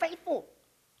 He's faithful.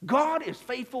 God is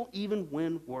faithful even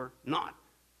when we're not.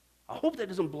 I hope that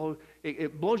doesn't blow,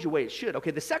 it blows you away. It should.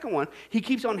 Okay, the second one, he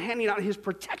keeps on handing out his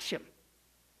protection.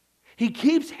 He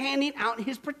keeps handing out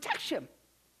his protection,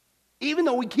 even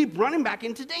though we keep running back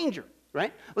into danger,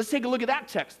 right? Let's take a look at that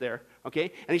text there,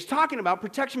 okay? And he's talking about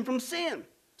protection from sin.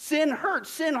 Sin hurts,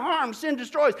 sin harms, sin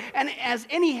destroys. And as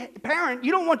any parent,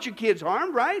 you don't want your kids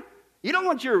harmed, right? You don't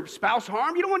want your spouse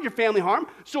harmed. You don't want your family harmed.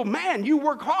 So, man, you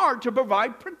work hard to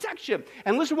provide protection.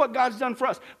 And listen to what God's done for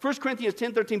us. 1 Corinthians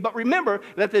 10:13. But remember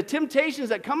that the temptations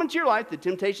that come into your life, the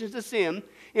temptations to sin,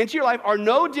 into your life are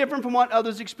no different from what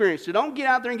others experience. So don't get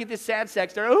out there and get this sad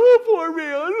sex there. Oh, poor me.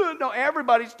 No,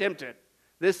 everybody's tempted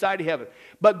this side of heaven.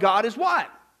 But God is what?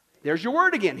 There's your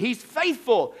word again. He's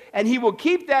faithful, and he will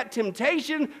keep that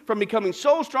temptation from becoming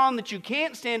so strong that you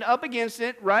can't stand up against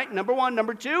it, right? Number one.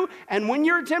 Number two, and when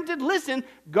you're tempted, listen,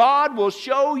 God will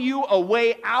show you a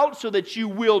way out so that you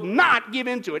will not give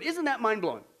into it. Isn't that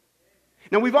mind-blowing?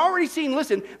 Now, we've already seen,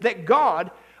 listen, that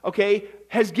God, okay,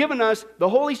 has given us the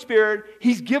Holy Spirit.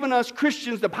 He's given us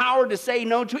Christians the power to say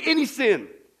no to any sin.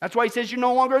 That's why he says you're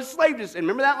no longer a slave to sin.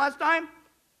 Remember that last time?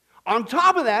 On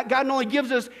top of that, God not only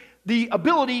gives us the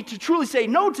ability to truly say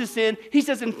no to sin, he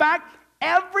says, in fact,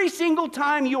 every single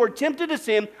time you are tempted to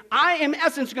sin, I am in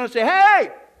essence going to say,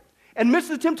 hey, and miss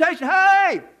the temptation,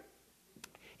 hey,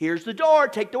 here's the door,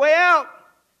 take the way out.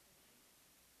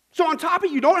 So on top of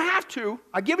it, you don't have to.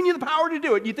 I've given you the power to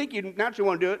do it. You think you naturally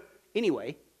want to do it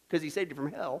anyway, because he saved you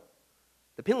from hell,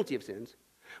 the penalty of sins.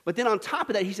 But then on top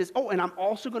of that, he says, oh, and I'm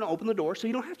also going to open the door so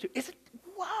you don't have to. Is it?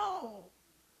 Whoa.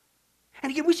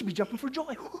 And again, we should be jumping for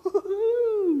joy.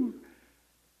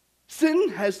 Sin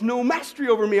has no mastery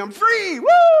over me. I'm free.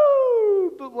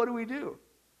 Woo! But what do?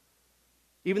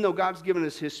 Even though God's given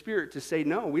us his spirit to say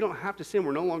no, we don't have to sin.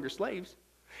 We're no longer slaves.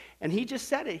 And he just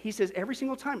said it. He says every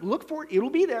single time, look for it. It'll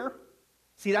be there.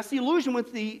 See, that's the illusion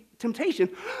with the temptation.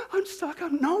 I'm stuck.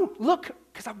 No, look,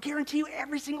 because I'll guarantee you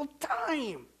every single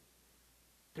time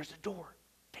there's a door.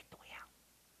 Take the way out.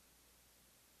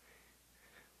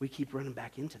 We keep running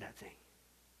back into that thing.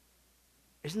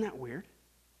 Isn't that weird?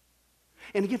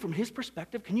 And again, from his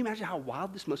perspective, can you imagine how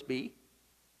wild this must be?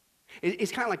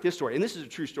 It's kind of like this story, and this is a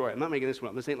true story. I'm not making this one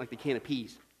up. This ain't like the can of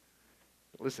peas.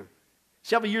 But listen,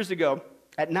 several years ago,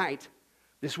 at night,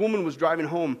 this woman was driving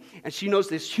home, and she noticed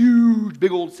this huge,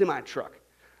 big old semi-truck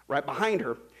right behind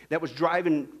her that was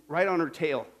driving right on her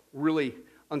tail, really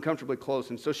uncomfortably close.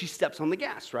 And so she steps on the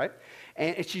gas, right?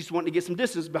 And she's wanting to get some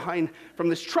distance from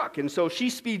this truck. And so she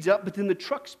speeds up, but then the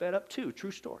truck sped up too.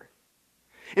 True story.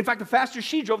 In fact, the faster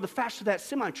she drove, the faster that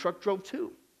semi-truck drove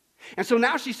too. And so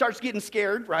now she starts getting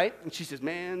scared, right? And she says,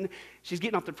 man, she's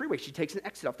getting off the freeway. She takes an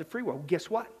exit off the freeway. Well, guess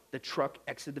what? The truck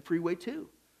exited the freeway too.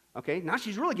 Okay, now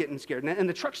she's really getting scared. And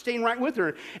the truck's staying right with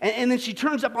her. And then she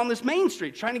turns up on this main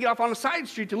street, trying to get off on a side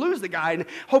street to lose the guy and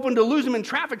hoping to lose him in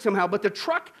traffic somehow. But the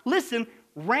truck, listen,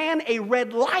 ran a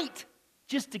red light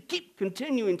just to keep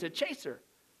continuing to chase her,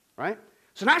 right?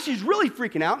 So now she's really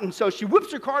freaking out. And so she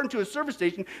whips her car into a service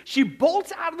station. She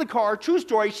bolts out of the car. True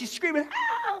story. She's screaming,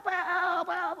 help, help,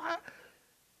 help, help.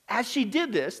 As she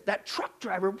did this, that truck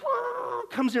driver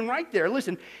comes in right there.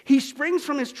 Listen, he springs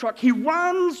from his truck. He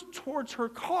runs towards her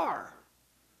car.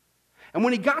 And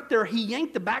when he got there, he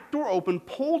yanked the back door open,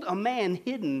 pulled a man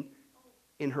hidden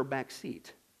in her back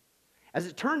seat. As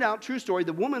it turned out, true story,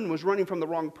 the woman was running from the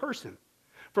wrong person.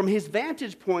 From his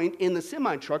vantage point in the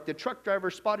semi-truck, the truck driver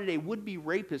spotted a would-be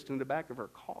rapist in the back of her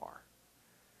car.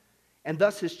 And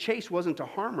thus his chase wasn't to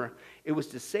harm her, it was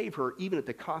to save her, even at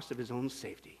the cost of his own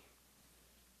safety.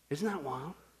 Isn't that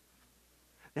wild?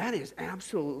 That is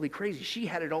absolutely crazy. She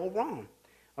had it all wrong,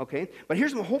 okay? But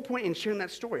here's the whole point in sharing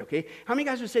that story, okay? How many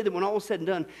guys would say that when all was said and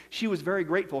done, she was very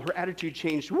grateful, her attitude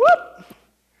changed,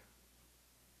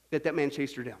 that man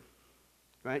chased her down,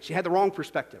 right? She had the wrong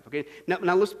perspective, okay?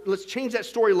 Now let's change that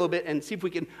story a little bit and see if we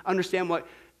can understand what,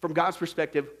 from God's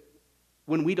perspective,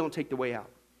 when we don't take the way out.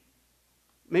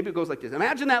 Maybe it goes like this.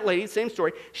 Imagine that lady, same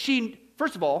story.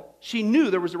 First of all, she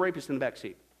knew there was a rapist in the back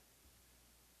seat.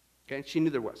 Okay, she knew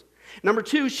there was. Number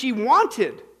two, she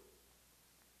wanted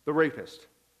the rapist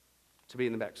to be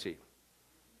in the back seat.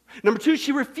 Number two,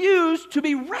 she refused to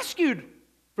be rescued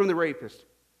from the rapist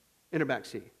in her back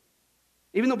seat,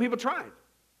 even though people tried.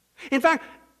 In fact,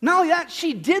 not only that,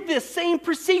 she did this same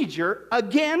procedure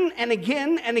again and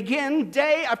again and again,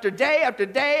 day after day after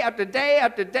day after day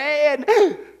after day.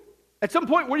 And at some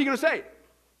point, what are you going to say?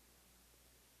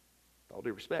 With all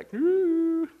due respect,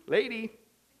 ooh, lady,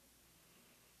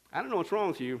 I don't know what's wrong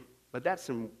with you, but that's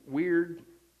some weird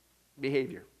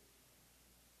behavior.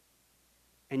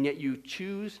 And yet you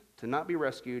choose to not be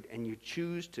rescued, and you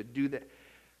choose to do that.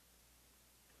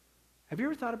 Have you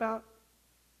ever thought about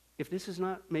if this is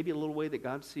not maybe a little way that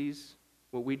God sees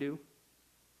what we do?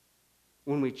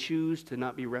 When we choose to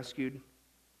not be rescued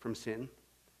from sin?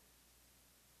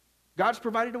 God's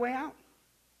provided a way out.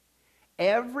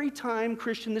 Every time,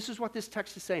 Christian, this is what this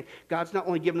text is saying. God's not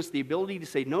only given us the ability to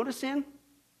say no to sin,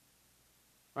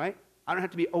 right? I don't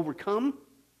have to be overcome.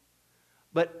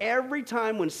 But every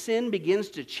time when sin begins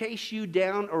to chase you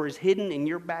down or is hidden in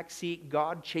your back seat,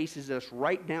 God chases us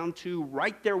right down to,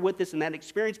 right there with us in that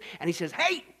experience. And he says,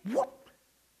 hey, whoop,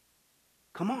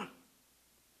 come on.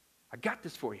 I got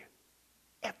this for you.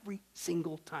 Every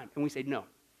single time. And we say, no.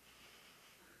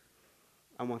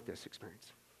 I want this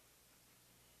experience.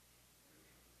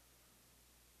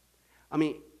 I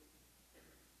mean,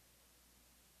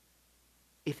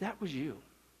 if that was you,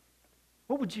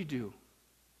 what would you do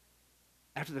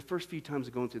after the first few times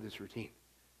of going through this routine?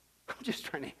 I'm just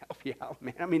trying to help you out,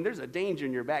 man. I mean, there's a danger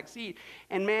in your back seat.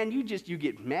 And, man, you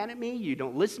get mad at me. You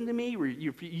don't listen to me.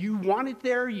 You want it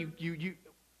there. You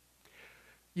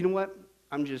know what?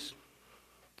 I'm just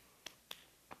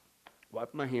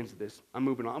wiping my hands of this. I'm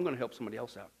moving on. I'm going to help somebody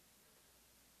else out.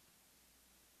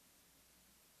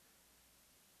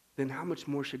 Then how much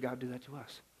more should God do that to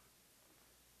us?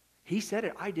 He said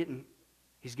it. I didn't.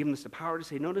 He's given us the power to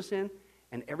say no to sin,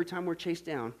 and every time we're chased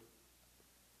down,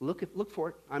 look for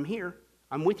it. I'm here.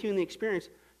 I'm with you in the experience.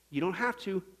 You don't have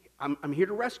to. I'm here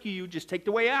to rescue you. Just take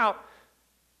the way out.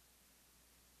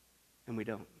 And we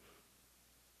don't.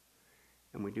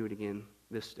 And we do it again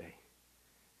this day.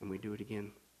 And we do it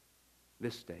again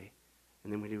this day.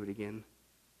 And then we do it again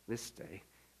this day.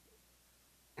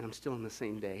 And I'm still in the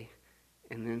same day.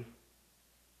 And then,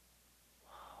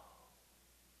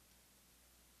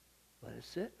 let it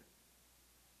sit.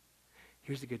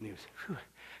 Here's the good news. Whew.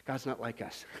 God's not like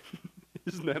us.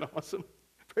 Isn't that awesome?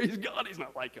 Praise God, he's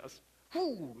not like us.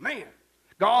 Whew, man.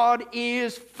 God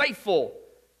is faithful,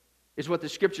 is what the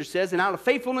scripture says. And out of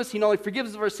faithfulness, he not only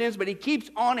forgives us of our sins, but he keeps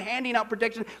on handing out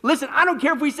protection. Listen, I don't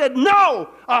care if we said no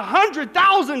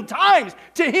 100,000 times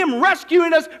to him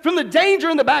rescuing us from the danger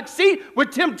in the back seat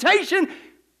with temptation.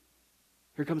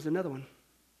 Here comes another one.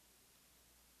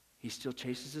 He still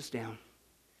chases us down,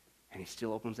 and he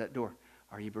still opens that door.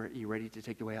 Are you ready to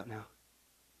take the way out now?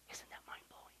 Isn't that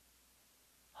mind-blowing?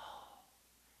 Oh,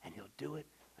 and he'll do it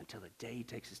until the day he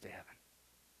takes us to heaven.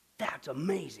 That's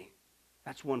amazing.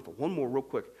 That's wonderful. One more real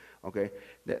quick, okay?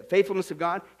 The faithfulness of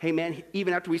God, hey man,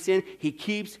 even after we sin, he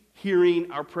keeps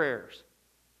hearing our prayers.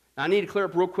 Now I need to clear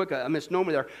up real quick a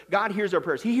misnomer there. God hears our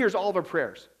prayers. He hears all of our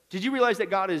prayers. Did you realize that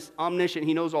God is omniscient?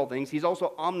 He knows all things. He's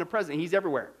also omnipresent. He's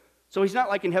everywhere. So he's not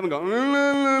like in heaven going,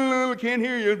 I can't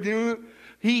hear you.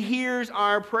 He hears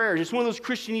our prayers. It's one of those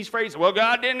Christianese phrases, well,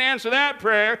 God didn't answer that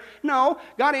prayer. No,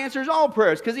 God answers all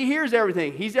prayers because he hears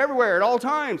everything. He's everywhere at all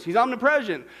times. He's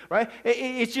omnipresent, right?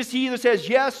 It's just he either says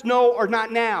yes, no, or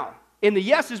not now. In the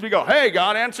yeses, we go, hey,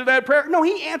 God, answer that prayer. No,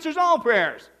 he answers all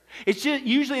prayers. It's just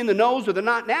usually in the no's or the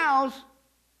not nows.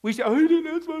 We say, oh, he didn't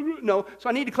answer my prayer. No, so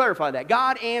I need to clarify that.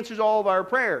 God answers all of our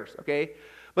prayers, okay?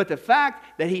 But the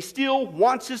fact that he still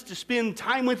wants us to spend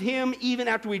time with him even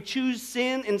after we choose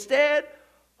sin instead,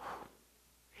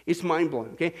 it's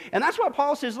mind-blowing, okay? And that's why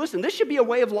Paul says, listen, this should be a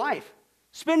way of life.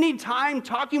 Spending time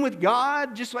talking with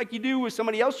God just like you do with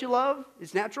somebody else you love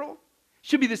is natural.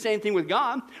 Should be the same thing with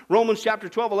God. Romans chapter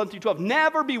 12, 11 through 12.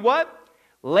 Never be what?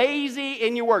 Lazy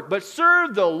in your work, but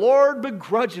serve the Lord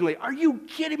begrudgingly. Are you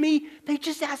kidding me? They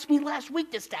just asked me last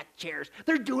week to stack chairs.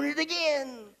 They're doing it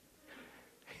again.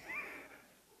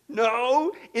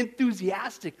 No,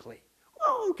 enthusiastically.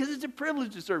 Oh, because it's a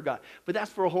privilege to serve God. But that's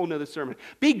for a whole nother sermon.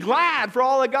 Be glad for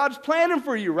all that God's planning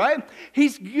for you, right?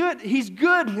 He's good,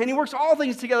 and he works all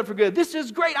things together for good. This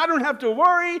is great. I don't have to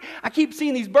worry. I keep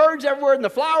seeing these birds everywhere in the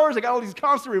flowers. I got all these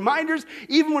constant reminders.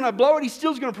 Even when I blow it, he's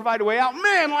still going to provide a way out.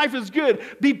 Man, life is good.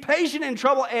 Be patient in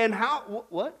trouble. And how,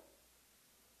 what?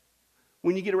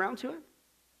 When you get around to it?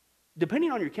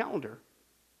 Depending on your calendar,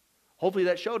 hopefully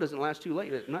that show doesn't last too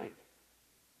late at night.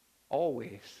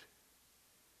 Always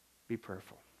be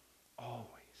prayerful. Always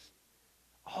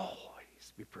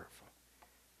be prayerful.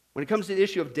 When it comes to the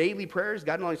issue of daily prayers,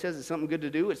 God not only says it's something good to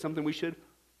do, it's something we should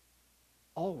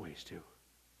always do.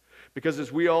 Because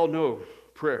as we all know,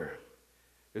 prayer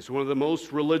is one of the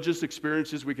most religious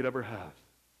experiences we could ever have.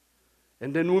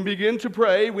 And then when we begin to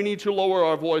pray, we need to lower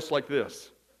our voice like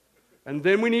this. And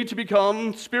then we need to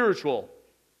become spiritual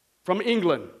from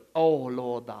England. Oh,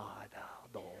 Lord,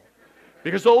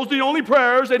 because those are the only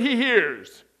prayers that he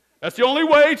hears. That's the only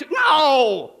way to...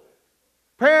 No!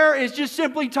 Prayer is just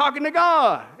simply talking to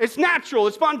God. It's natural.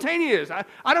 It's spontaneous.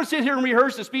 I don't sit here and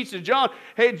rehearse the speech to John.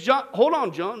 Hey, John, hold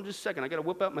on, John, just a second. I got to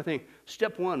whip out my thing.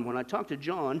 Step one, when I talk to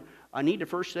John, I need to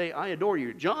first say, I adore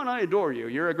you. John, I adore you.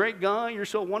 You're a great guy. You're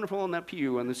so wonderful on that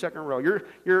pew in the second row.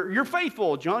 You're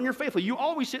faithful, John. You're faithful. You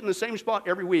always sit in the same spot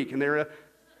every week, and they're...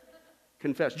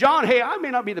 confess. John, hey, I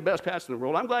may not be the best pastor in the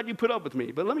world. I'm glad you put up with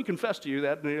me, but let me confess to you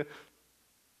that,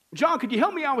 John, could you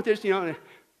help me out with this? I'm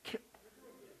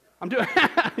doing,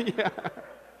 yeah.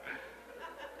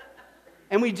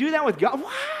 And we do that with God.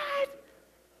 What?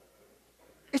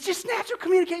 It's just natural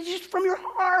communication, just from your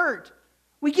heart.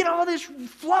 We get all this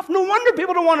fluff. No wonder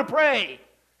people don't want to pray,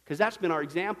 because that's been our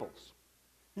examples.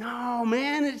 No,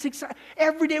 man, it's exciting.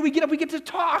 Every day we get up, we get to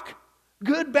talk.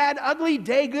 Good, bad, ugly,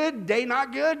 day good, day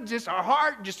not good. Just our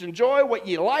heart, just enjoy what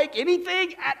you like,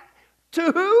 anything.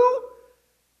 To who?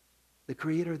 The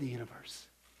creator of the universe.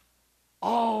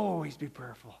 Always be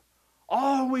prayerful.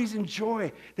 Always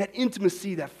enjoy that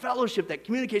intimacy, that fellowship, that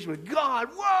communication with God.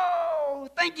 Whoa!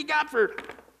 Thank you, God, for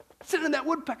sending that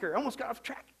woodpecker. I almost got off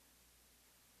track.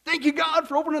 Thank you, God,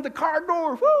 for opening the car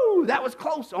door. Woo! That was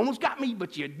close. Almost got me,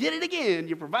 but you did it again.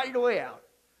 You provided a way out.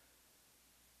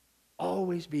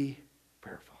 Always be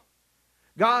prayerful.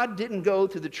 God didn't go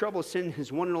to the trouble of sending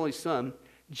his one and only son,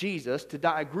 Jesus, to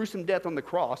die a gruesome death on the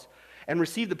cross and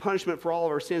receive the punishment for all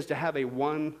of our sins to have a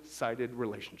one-sided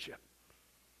relationship.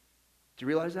 Do you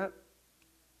realize that?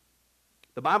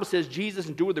 The Bible says Jesus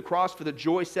endured the cross for the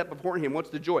joy set before him.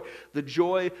 What's the joy? The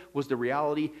joy was the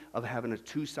reality of having a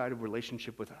two-sided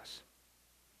relationship with us,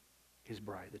 his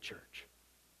bride, the church.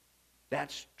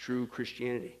 That's true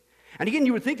Christianity. And again,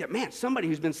 you would think that, man, somebody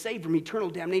who's been saved from eternal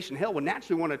damnation in hell would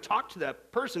naturally want to talk to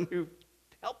that person who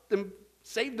helped them,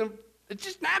 saved them. It's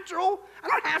just natural. I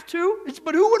don't have to.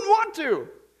 But who wouldn't want to?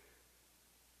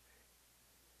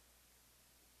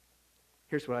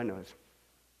 Here's what I notice.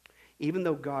 Even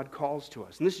though God calls to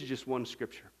us, and this is just one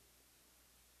scripture,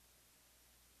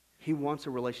 he wants a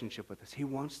relationship with us. He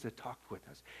wants to talk with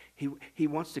us. He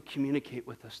wants to communicate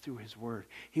with us through his word.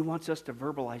 He wants us to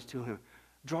verbalize to him.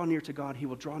 Draw near to God, he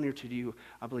will draw near to you,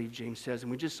 I believe James says. And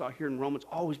we just saw here in Romans,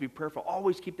 always be prayerful,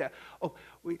 always keep that.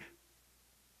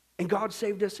 And God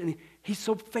saved us, and he's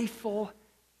so faithful.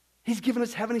 He's given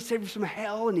us heaven, he saved us from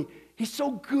hell, and he's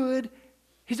so good.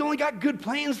 He's only got good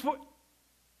plans for...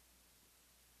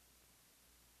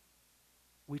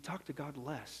 We talk to God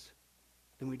less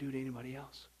than we do to anybody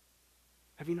else.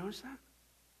 Have you noticed that?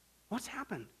 What's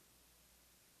happened?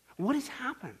 What has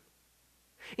happened?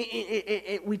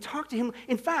 We talk to him.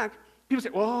 In fact, people say,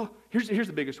 well, here's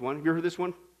the biggest one. Have you heard this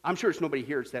one? I'm sure it's nobody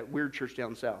here. It's that weird church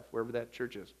down south, wherever that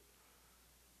church is.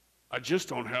 I just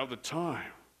don't have the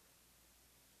time.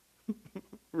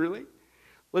 Really?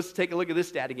 Let's take a look at this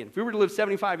stat again. If we were to live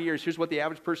 75 years, here's what the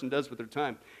average person does with their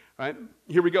time. All right,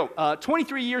 here we go.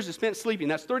 23 years is spent sleeping.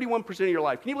 That's 31% of your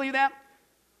life. Can you believe that?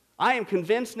 I am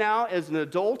convinced now as an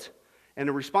adult and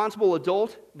a responsible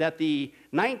adult that the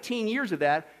 19 years of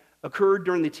that occurred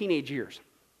during the teenage years.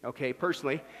 Okay,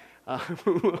 personally. I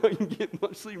can get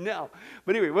much sleep now.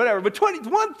 But anyway, whatever. But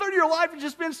 1/3 of your life has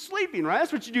just been sleeping, right?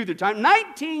 That's what you do with your time.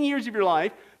 19 years of your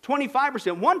life,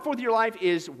 25%, 1/4 of your life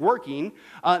is working.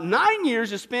 9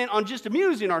 years is spent on just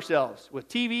amusing ourselves with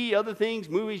TV, other things,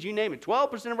 movies, you name it.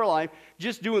 12% of our life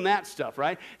just doing that stuff,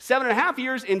 right? 7.5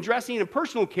 years in dressing and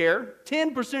personal care.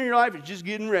 10% of your life is just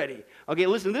getting ready. Okay,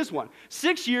 listen to this one.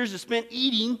 6 years is spent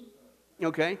eating,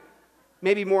 okay?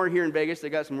 Maybe more here in Vegas.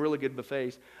 They got some really good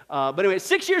buffets. But anyway,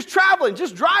 6 years traveling,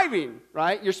 just driving,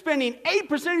 right? You're spending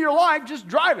 8% of your life just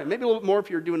driving. Maybe a little bit more if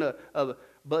you're doing a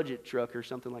budget truck or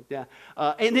something like that.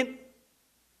 And then,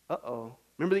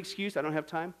 remember the excuse, I don't have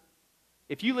time?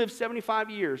 If you live 75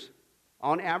 years,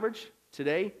 on average,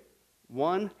 today,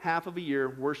 1/2 of a year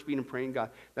worshiping and praying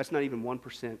God. That's not even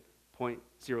 1%,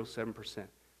 0.07%.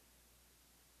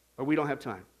 Or we don't have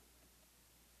time.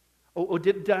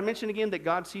 Did I mention again that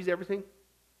God sees everything?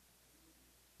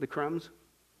 The crumbs?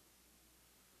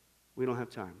 We don't have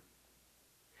time.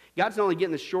 God's not only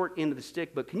getting the short end of the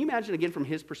stick, but can you imagine again from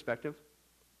his perspective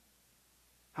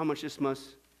how much this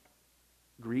must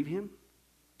grieve him?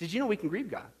 Did you know we can grieve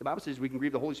God? The Bible says we can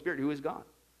grieve the Holy Spirit, who is God.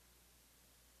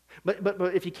 But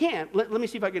if you can't, let me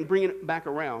see if I can bring it back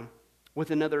around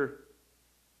with another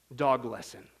dog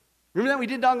lesson. Remember that we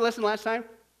did dog lesson last time?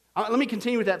 Let me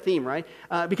continue with that theme, right?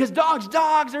 Because dogs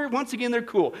are, once again, they're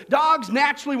cool. Dogs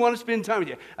naturally want to spend time with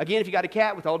you. Again, if you got a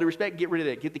cat, with all due respect, get rid of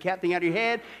it. Get the cat thing out of your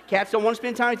head. Cats don't want to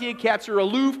spend time with you. Cats are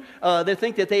aloof. They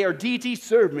think that they are deity.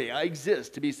 Serve me. I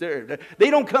exist to be served. They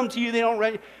don't come to you. They don't,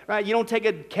 right? You don't take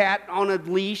a cat on a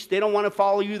leash. They don't want to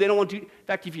follow you. They don't want to. In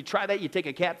fact, if you try that, you take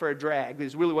a cat for a drag.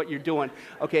 That's really what you're doing.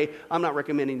 Okay, I'm not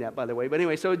recommending that, by the way. But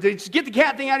anyway, so just get the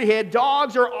cat thing out of your head.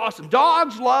 Dogs are awesome.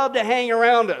 Dogs love to hang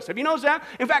around us. Have you noticed that?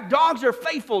 In fact, dogs are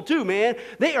faithful too, man.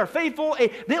 They are faithful.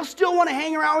 They'll still want to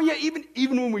hang around with you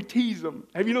even when we tease them.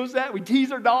 Have you noticed that? We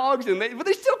tease our dogs, but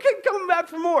they still keep coming back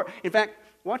for more. In fact,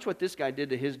 watch what this guy did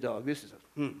to his dog. This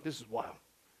is wild.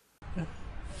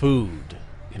 Food.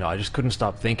 I just couldn't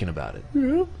stop thinking about it.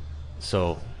 Yeah.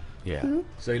 So, yeah.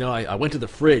 So, I went to the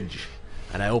fridge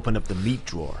and I opened up the meat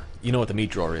drawer. You know what the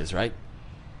meat drawer is, right?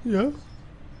 Yeah.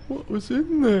 What was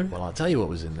in there? Well, I'll tell you what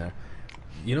was in there.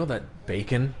 You know that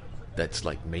bacon that's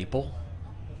like maple?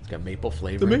 It's got maple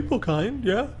flavor. The maple kind,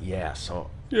 yeah. Yeah,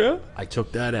 so Yeah. I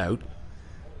took that out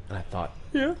and I thought,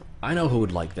 Yeah. I know who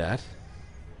would like that.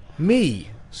 Me.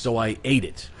 So I ate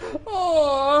it.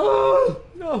 Oh,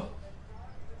 no.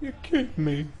 You're kidding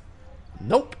me.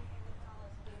 Nope.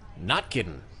 Not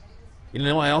kidding.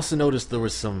 I also noticed there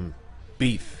was some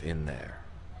beef in there.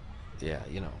 Yeah,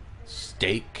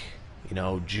 steak,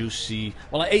 juicy.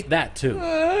 Well, I ate that too.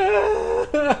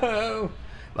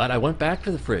 But I went back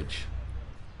to the fridge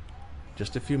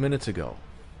just a few minutes ago,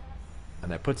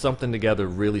 and I put something together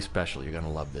really special. You're going to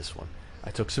love this one.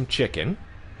 I took some chicken.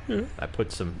 Yeah. I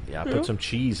put some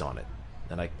cheese on it,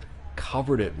 and I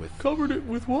covered it with... Covered it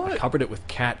with what? I covered it with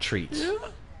cat treats. Yeah.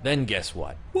 Then guess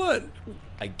what? What?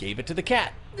 I gave it to the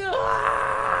cat.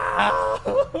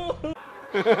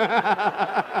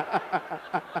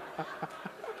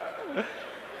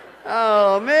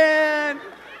 Oh, man.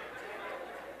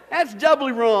 That's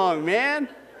doubly wrong, man.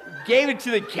 Gave it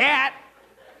to the cat.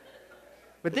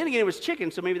 But then again, it was chicken,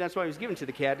 so maybe that's why he was given to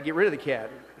the cat, to get rid of the cat.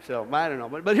 So, I don't know.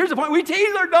 But here's the point. We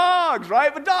tease our dogs,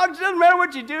 right? But dogs, doesn't matter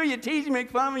what you do. You tease, you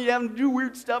make fun of them, you have them do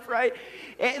weird stuff, right?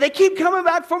 And they keep coming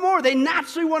back for more. They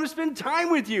naturally want to spend time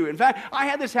with you. In fact, I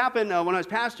had this happen when I was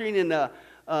pastoring in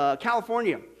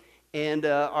California. And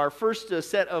our first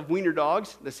set of wiener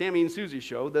dogs, the Sammy and Susie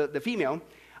show, the female,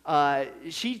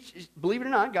 she, believe it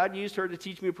or not, God used her to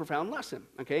teach me a profound lesson,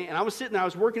 okay? And I was sitting there, I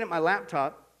was working at my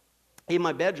laptop in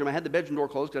my bedroom. I had the bedroom door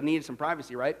closed because I needed some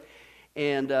privacy, right?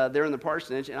 And they're in the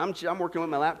parsonage, and I'm working with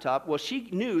my laptop. Well, she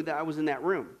knew that I was in that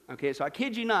room, okay? So I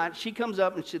kid you not, she comes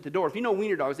up and she's at the door. If you know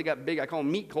wiener dogs, they got big, I call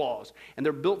them meat claws, and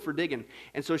they're built for digging.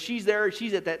 And so she's there,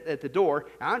 she's at the door,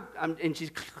 and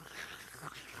she's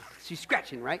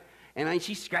scratching, right? And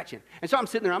she's scratching. And so I'm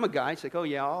sitting there, I'm a guy. She's like, oh,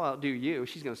 yeah, I'll outdo you.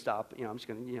 She's going to stop. I'm just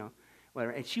going to,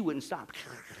 whatever. And she wouldn't stop.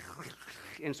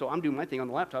 And so I'm doing my thing on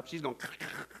the laptop. She's going.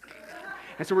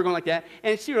 And so we're going like that.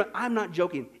 And see, I'm not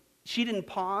joking. She didn't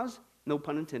pause No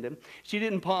pun intended. She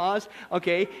didn't pause,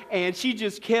 okay? And she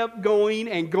just kept going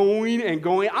and going and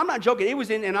going. I'm not joking. It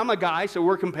was in, and I'm a guy, so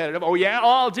we're competitive. Oh, yeah? Oh,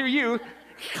 I'll do you.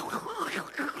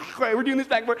 Right, we're doing this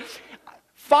back and forth.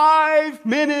 5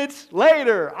 minutes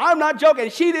later, I'm not joking.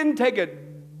 She didn't take a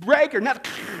break or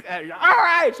nothing. All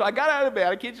right, so I got out of bed.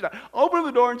 I kid you not. Opened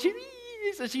the door, and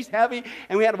so she's heavy,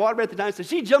 and we had a waterbed at the time. So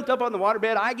she jumped up on the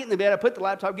waterbed. I get in the bed. I put the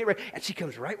laptop, get ready, and she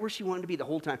comes right where she wanted to be the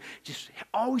whole time. Just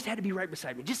always had to be right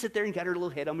beside me. Just sit there and got her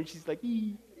little head on me. She's like,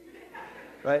 ee.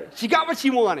 Right? She got what she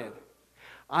wanted.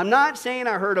 I'm not saying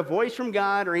I heard a voice from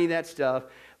God or any of that stuff,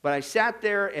 but I sat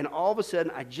there, and all of a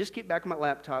sudden, I just get back on my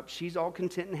laptop. She's all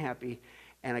content and happy,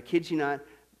 and I kid you not,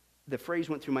 the phrase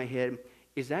went through my head,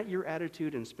 is that your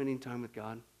attitude in spending time with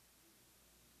God?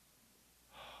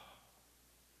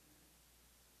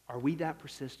 Are we that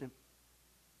persistent,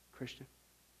 Christian?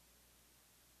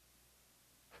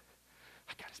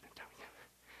 I got to spend time with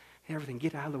Him. Everything,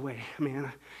 get out of the way, man.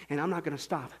 And I'm not going to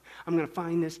stop. I'm going to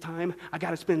find this time. I got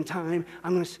to spend time.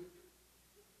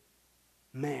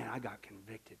 Man, I got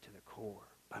convicted to the core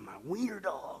by my wiener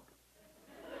dog.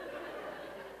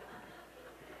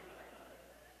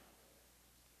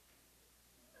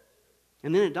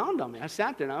 And then it dawned on me. I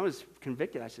sat there and I was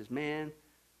convicted. I says, man,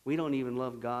 we don't even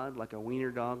love God like a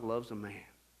wiener dog loves a man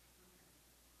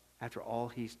after all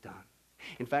He's done.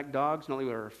 In fact, dogs not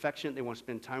only are affectionate, they want to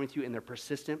spend time with you, and they're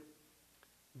persistent.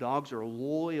 Dogs are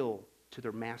loyal to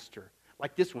their master.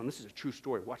 Like this one. This is a true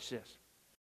story. Watch this.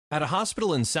 At a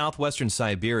hospital in southwestern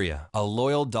Siberia, a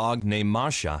loyal dog named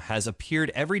Masha has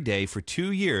appeared every day for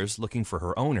 2 years looking for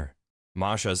her owner.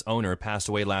 Masha's owner passed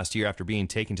away last year after being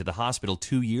taken to the hospital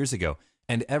 2 years ago,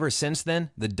 and ever since then,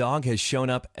 the dog has shown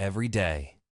up every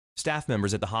day. Staff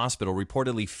members at the hospital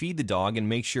reportedly feed the dog and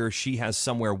make sure she has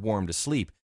somewhere warm to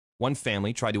sleep. One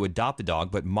family tried to adopt the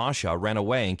dog, but Masha ran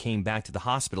away and came back to the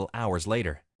hospital hours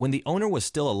later. When the owner was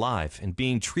still alive and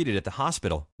being treated at the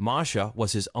hospital, Masha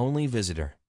was his only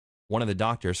visitor. One of the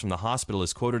doctors from the hospital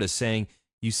is quoted as saying,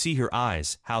 "You see her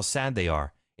eyes, how sad they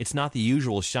are. It's not the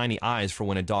usual shiny eyes for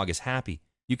when a dog is happy.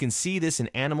 You can see this in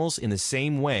animals in the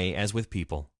same way as with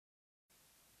people."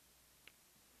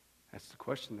 That's the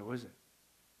question, though, is it?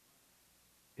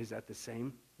 Is that the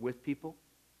same with people?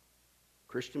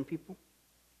 Christian people?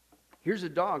 Here's a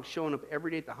dog showing up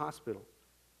every day at the hospital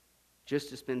just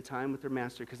to spend time with their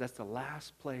master, because that's the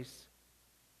last place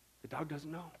the dog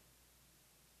doesn't know.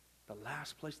 The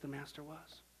last place the master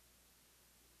was.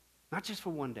 Not just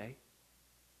for one day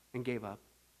and gave up.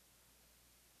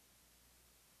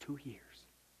 2 years.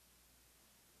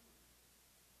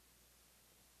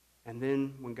 And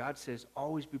then when God says,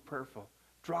 always be prayerful,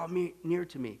 draw me near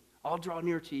to me, I'll draw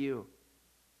near to you.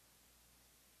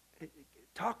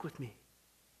 Talk with me.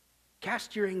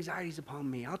 Cast your anxieties upon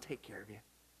me. I'll take care of you.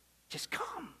 Just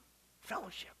come.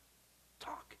 Fellowship.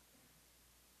 Talk.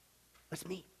 Let's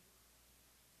meet.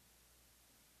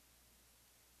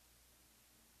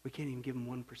 We can't even give Him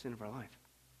 1% of our life.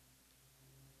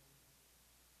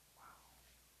 Wow.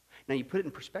 Now you put it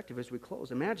in perspective as we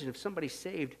close. Imagine if somebody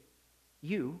saved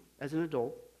you as an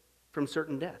adult from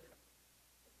certain death.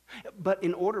 But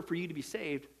in order for you to be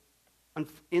saved,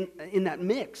 in that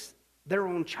mix, their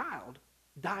own child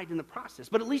died in the process.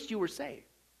 But at least you were saved.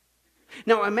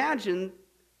 Now imagine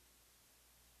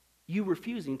you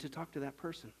refusing to talk to that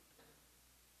person.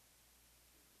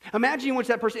 Imagine you went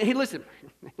to that person, hey, listen,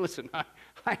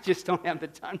 I just don't have the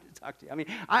time to talk to you. I mean,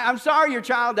 I'm sorry your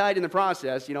child died in the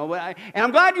process, you know, but and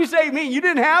I'm glad you saved me. You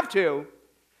didn't have to.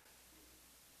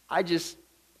 I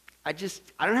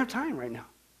don't have time right now.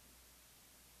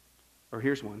 Or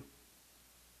here's one.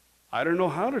 I don't know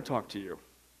how to talk to you.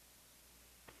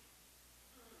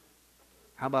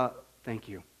 How about, thank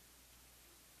you.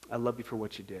 I love you for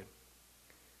what you did.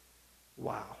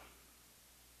 Wow.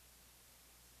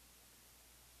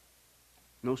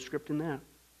 No script in that.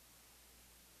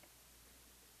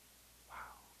 Wow.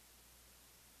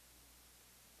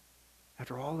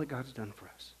 After all that God's done for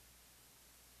us,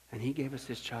 and He gave us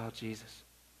His child, Jesus.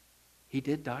 He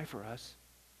did die for us.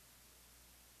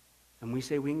 And we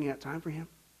say we ain't got time for Him.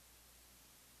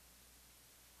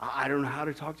 I don't know how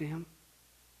to talk to Him.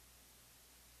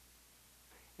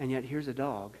 And yet here's a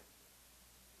dog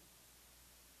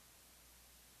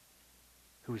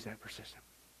who is that persistent.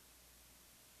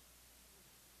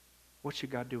 What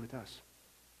should God do with us?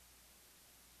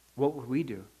 What would we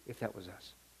do if that was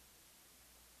us?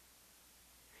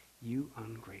 You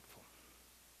ungrateful.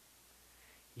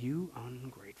 You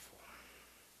ungrateful.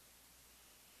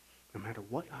 No matter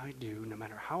what I do, no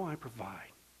matter how I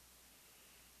provide,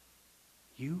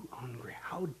 you ungrateful.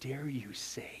 How dare you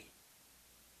say?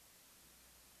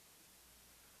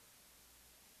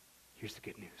 Here's the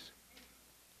good news.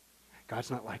 God's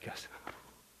not like us.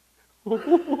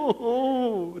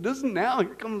 Oh, doesn't now?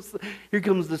 Here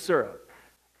comes the syrup.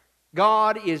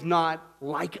 God is not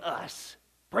like us.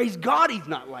 Praise God, He's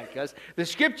not like us. The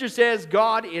Scripture says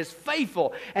God is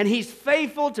faithful, and He's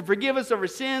faithful to forgive us of our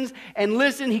sins. And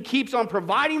listen, He keeps on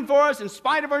providing for us in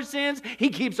spite of our sins. He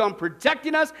keeps on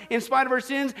protecting us in spite of our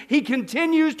sins. He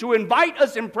continues to invite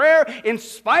us in prayer in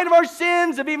spite of our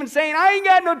sins, of even saying, I ain't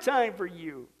got no time for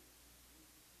you.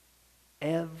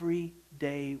 Every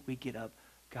day we get up,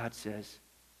 God says,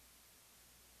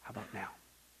 how about now?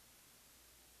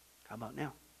 How about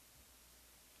now?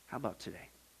 How about today?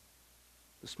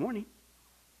 This morning?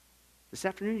 This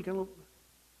afternoon? You got a little...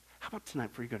 How about tonight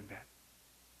before you go to bed?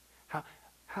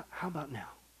 How about now?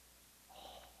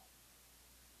 Oh,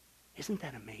 isn't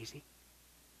that amazing?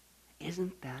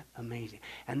 Isn't that amazing?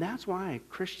 And that's why, a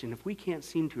Christian, if we can't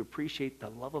seem to appreciate the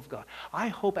love of God, I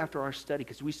hope after our study,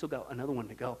 because we still got another one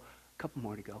to go, a couple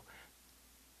more to go,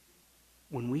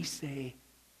 when we say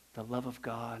the love of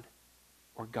God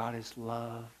or God is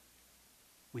love,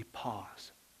 we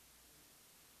pause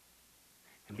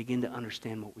and begin to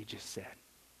understand what we just said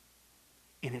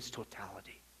in its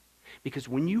totality. Because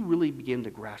when you really begin to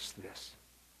grasp this,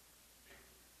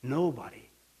 nobody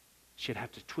should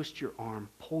have to twist your arm,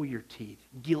 pull your teeth,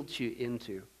 guilt you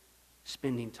into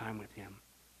spending time with Him,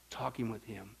 talking with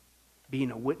Him,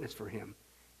 being a witness for Him.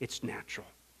 It's natural.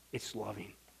 It's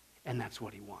loving. And that's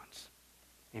what He wants.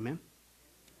 Amen?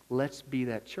 Let's be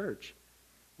that church.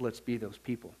 Let's be those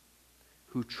people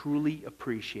who truly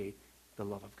appreciate the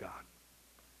love of God.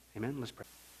 Amen? Let's pray.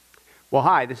 Well,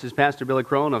 hi, this is Pastor Billy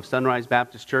Crone of Sunrise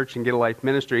Baptist Church and Get a Life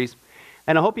Ministries,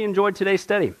 and I hope you enjoyed today's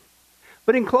study.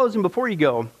 But in closing, before you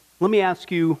go, let me ask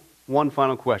you one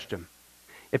final question.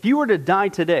 If you were to die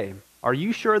today, are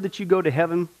you sure that you go to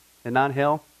heaven and not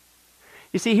hell?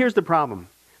 You see, here's the problem.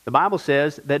 The Bible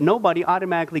says that nobody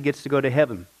automatically gets to go to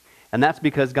heaven, and that's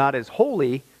because God is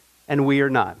holy and we are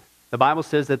not. The Bible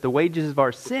says that the wages of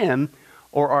our sin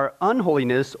or our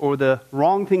unholiness or the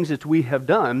wrong things that we have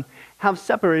done have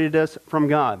separated us from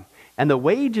God. And the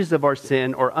wages of our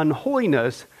sin or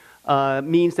unholiness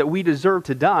means that we deserve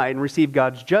to die and receive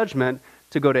God's judgment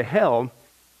to go to hell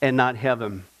and not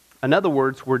heaven. In other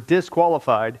words, we're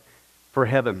disqualified for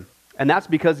heaven. And that's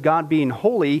because God being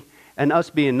holy and us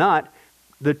being not,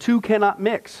 the two cannot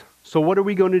mix. So what are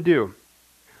we going to do?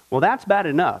 Well, that's bad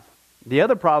enough. The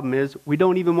other problem is we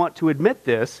don't even want to admit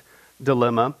this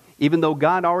dilemma, even though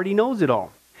God already knows it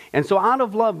all. And so out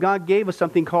of love, God gave us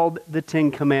something called the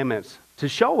Ten Commandments to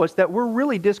show us that we're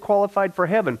really disqualified for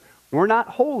heaven. We're not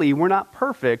holy. We're not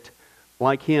perfect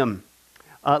like Him.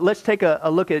 Let's take a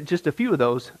look at just a few of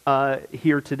those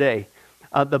here today.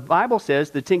 The Bible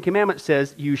says, the Ten Commandments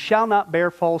says, you shall not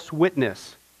bear false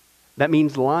witness. That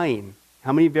means lying.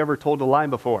 How many of you ever told a lie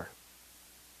before?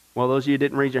 Well, those of you who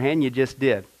didn't raise your hand, you just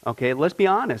did. Okay, let's be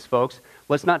honest, folks.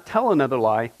 Let's not tell another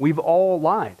lie. We've all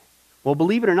lied. Well,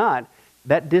 believe it or not,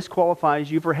 that disqualifies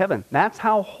you for heaven. That's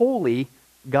how holy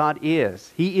God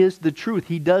is. He is the truth.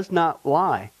 He does not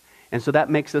lie. And so that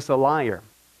makes us a liar.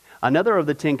 Another of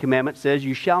the Ten Commandments says,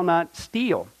 you shall not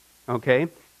steal. Okay?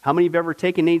 How many of you have ever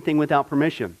taken anything without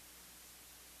permission?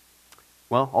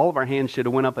 Well, all of our hands should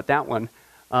have went up at that one.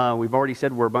 We've already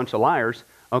said we're a bunch of liars.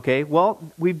 Okay, well,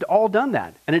 we've all done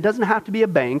that. And it doesn't have to be a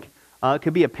bank. It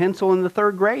could be a pencil in the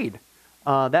 3rd grade.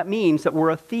 That means that we're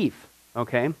a thief.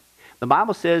 Okay? The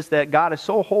Bible says that God is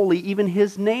so holy, even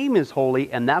His name is holy,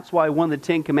 and that's why one of the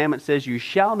Ten Commandments says, you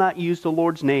shall not use the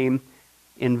Lord's name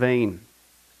in vain.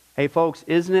 Hey, folks,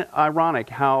 isn't it ironic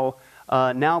how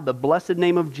now the blessed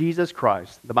name of Jesus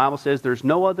Christ, the Bible says there's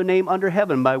no other name under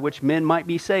heaven by which men might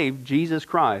be saved, Jesus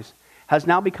Christ, has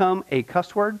now become a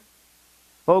cuss word?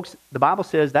 Folks, the Bible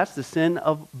says that's the sin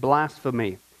of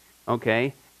blasphemy.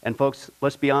 Okay? And folks,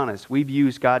 let's be honest. We've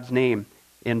used God's name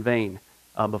in vain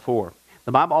before.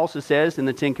 The Bible also says in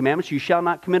the Ten Commandments, you shall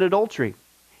not commit adultery.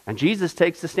 And Jesus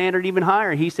takes the standard even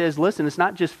higher. He says, listen, it's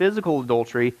not just physical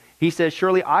adultery. He says,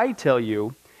 surely I tell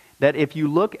you that if you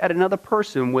look at another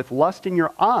person with lust in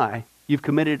your eye, you've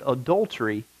committed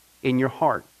adultery in your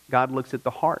heart. God looks at the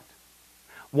heart.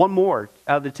 One more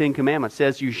out of the Ten Commandments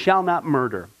says, you shall not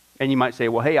murder. And you might say,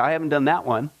 well, hey, I haven't done that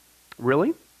one.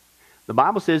 Really? The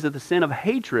Bible says that the sin of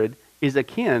hatred is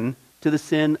akin to the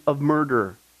sin of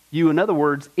murder. You, in other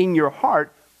words, in your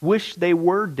heart, wish they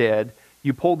were dead.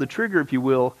 You pulled the trigger, if you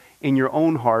will, in your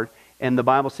own heart. And the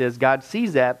Bible says God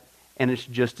sees that, and it's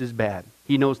just as bad.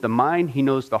 He knows the mind, He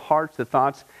knows the hearts, the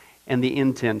thoughts, and the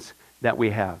intents that we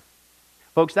have.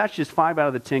 Folks, that's just 5 out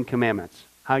of the 10 commandments.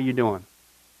 How you doing?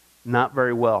 Not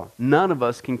very well. None of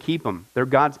us can keep them. They're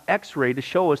God's x-ray to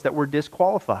show us that we're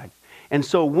disqualified. And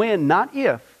so when, not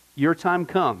if, your time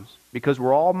comes, because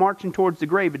we're all marching towards the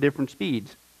grave at different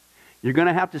speeds, you're going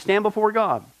to have to stand before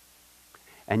God.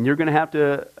 And you're going to have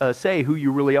to say who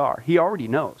you really are. He already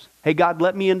knows. Hey, God,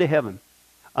 let me into heaven.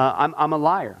 I'm a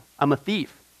liar. I'm a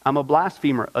thief. I'm a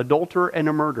blasphemer, adulterer, and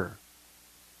a murderer.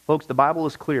 Folks, the Bible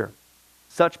is clear.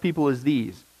 Such people as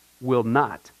these will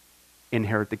not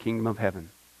inherit the kingdom of heaven.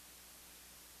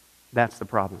 That's the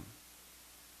problem.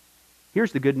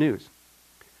 Here's the good news.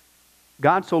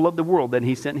 God so loved the world that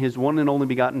he sent his one and only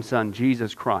begotten Son,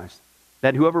 Jesus Christ,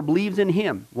 that whoever believes in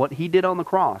him, what he did on the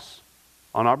cross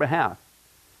on our behalf,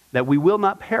 that we will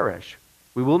not perish,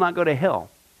 we will not go to hell,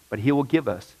 but he will give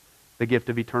us the gift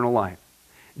of eternal life.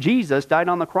 Jesus died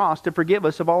on the cross to forgive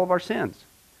us of all of our sins.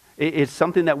 It's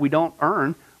something that we don't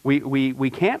earn. We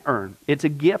can't earn. It's a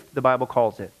gift, the Bible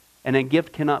calls it. And a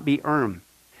gift cannot be earned.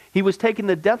 He was taking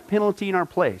the death penalty in our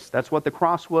place. That's what the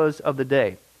cross was of the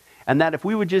day. And that if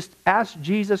we would just ask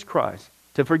Jesus Christ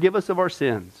to forgive us of our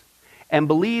sins and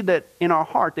believe that in our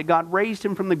heart that God raised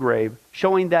him from the grave,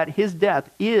 showing that his death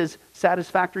is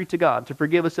satisfactory to God to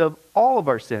forgive us of all of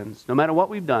our sins, no matter what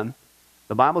we've done,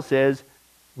 the Bible says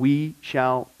we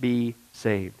shall be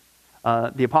saved.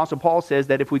 The Apostle Paul says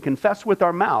that if we confess with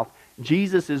our mouth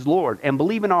Jesus is Lord and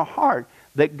believe in our heart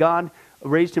that God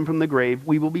raised him from the grave,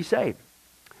 we will be saved.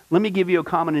 Let me give you a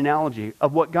common analogy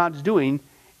of what God's doing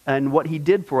and what he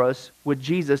did for us with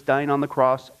Jesus dying on the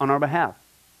cross on our behalf.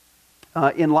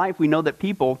 In life, we know that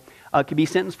people can be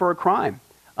sentenced for a crime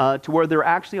to where they're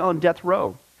actually on death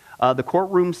row. The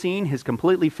courtroom scene has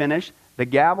completely finished. The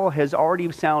gavel has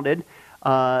already sounded.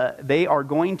 They are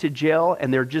going to jail,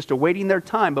 and they're just awaiting their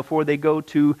time before they go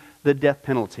to the death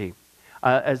penalty.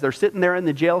 As they're sitting there in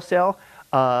the jail cell,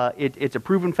 it's a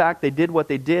proven fact they did what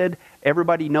they did.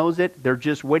 Everybody knows it. They're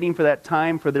just waiting for that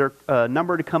time for their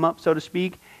number to come up, so to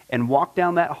speak, and walk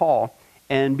down that hall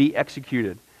and be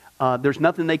executed. There's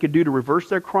nothing they could do to reverse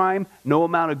their crime. No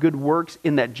amount of good works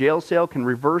in that jail cell can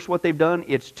reverse what they've done.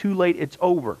 It's too late. It's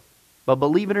over. But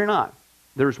believe it or not,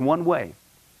 there's one way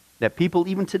that people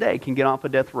even today can get off a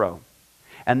death row.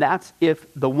 And that's if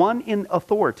the one in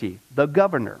authority, the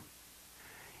governor,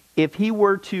 if he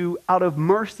were to, out of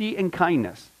mercy and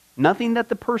kindness, nothing that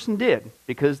the person did,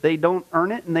 because they don't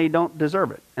earn it and they don't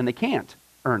deserve it, and they can't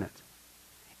earn it,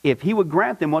 if he would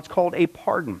grant them what's called a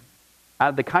pardon, out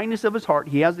of the kindness of his heart,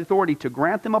 he has the authority to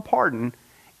grant them a pardon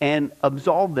and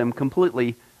absolve them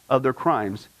completely of their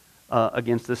crimes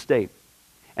against the state.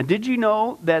 And did you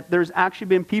know that there's actually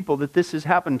been people that this has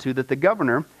happened to, that the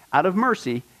governor, out of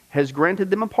mercy, has granted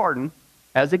them a pardon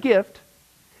as a gift,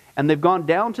 and they've gone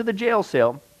down to the jail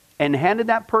cell and handed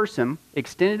that person,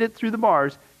 extended it through the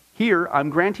bars, here, I'm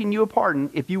granting you a pardon.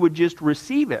 If you would just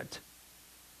receive it,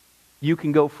 you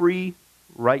can go free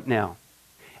right now.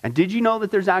 And did you know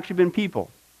that there's actually been people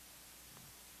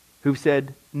who've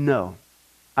said, no,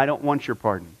 I don't want your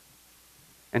pardon.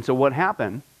 And so what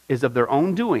happened is, of their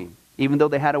own doing, even though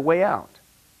they had a way out,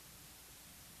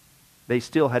 they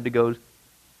still had to go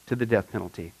to the death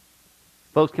penalty.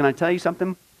 Folks, can I tell you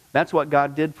something? That's what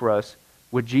God did for us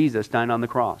with Jesus dying on the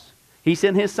cross. He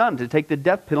sent his Son to take the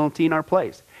death penalty in our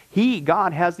place.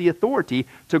 God has the authority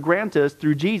to grant us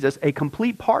through Jesus a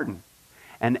complete pardon.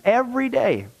 And every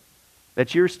day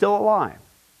that you're still alive,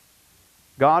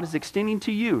 God is extending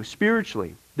to you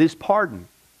spiritually this pardon.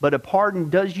 But a pardon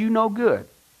does you no good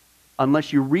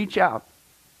unless you reach out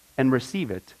and receive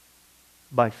it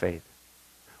by faith.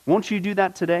 Won't you do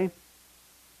that today?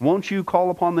 Won't you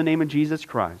call upon the name of Jesus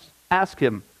Christ? Ask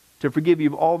him to forgive you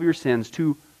of all of your sins,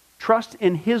 to trust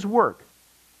in his work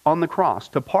on the cross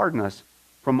to pardon us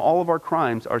from all of our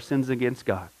crimes, our sins against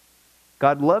God.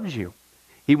 God loves you.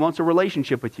 He wants a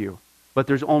relationship with you. But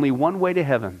there's only one way to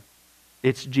heaven.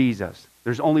 It's Jesus.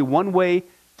 There's only one way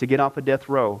to get off a death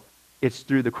row. It's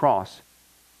through the cross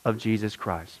of Jesus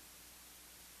Christ.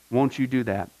 Won't you do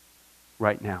that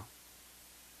right now?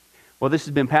 Well, this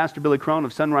has been Pastor Billy Crone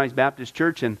of Sunrise Baptist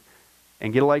Church and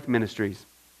Get a Life Ministries.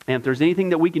 And if there's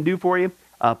anything that we can do for you,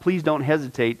 please don't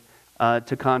hesitate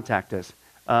to contact us.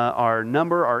 Our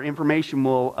number, our information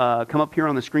will come up here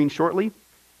on the screen shortly.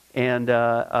 And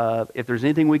if there's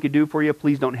anything we could do for you,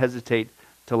 please don't hesitate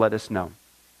to let us know.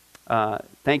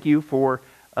 Thank you for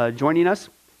joining us.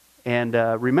 And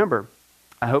remember,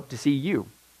 I hope to see you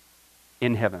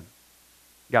in heaven.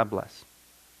 God bless.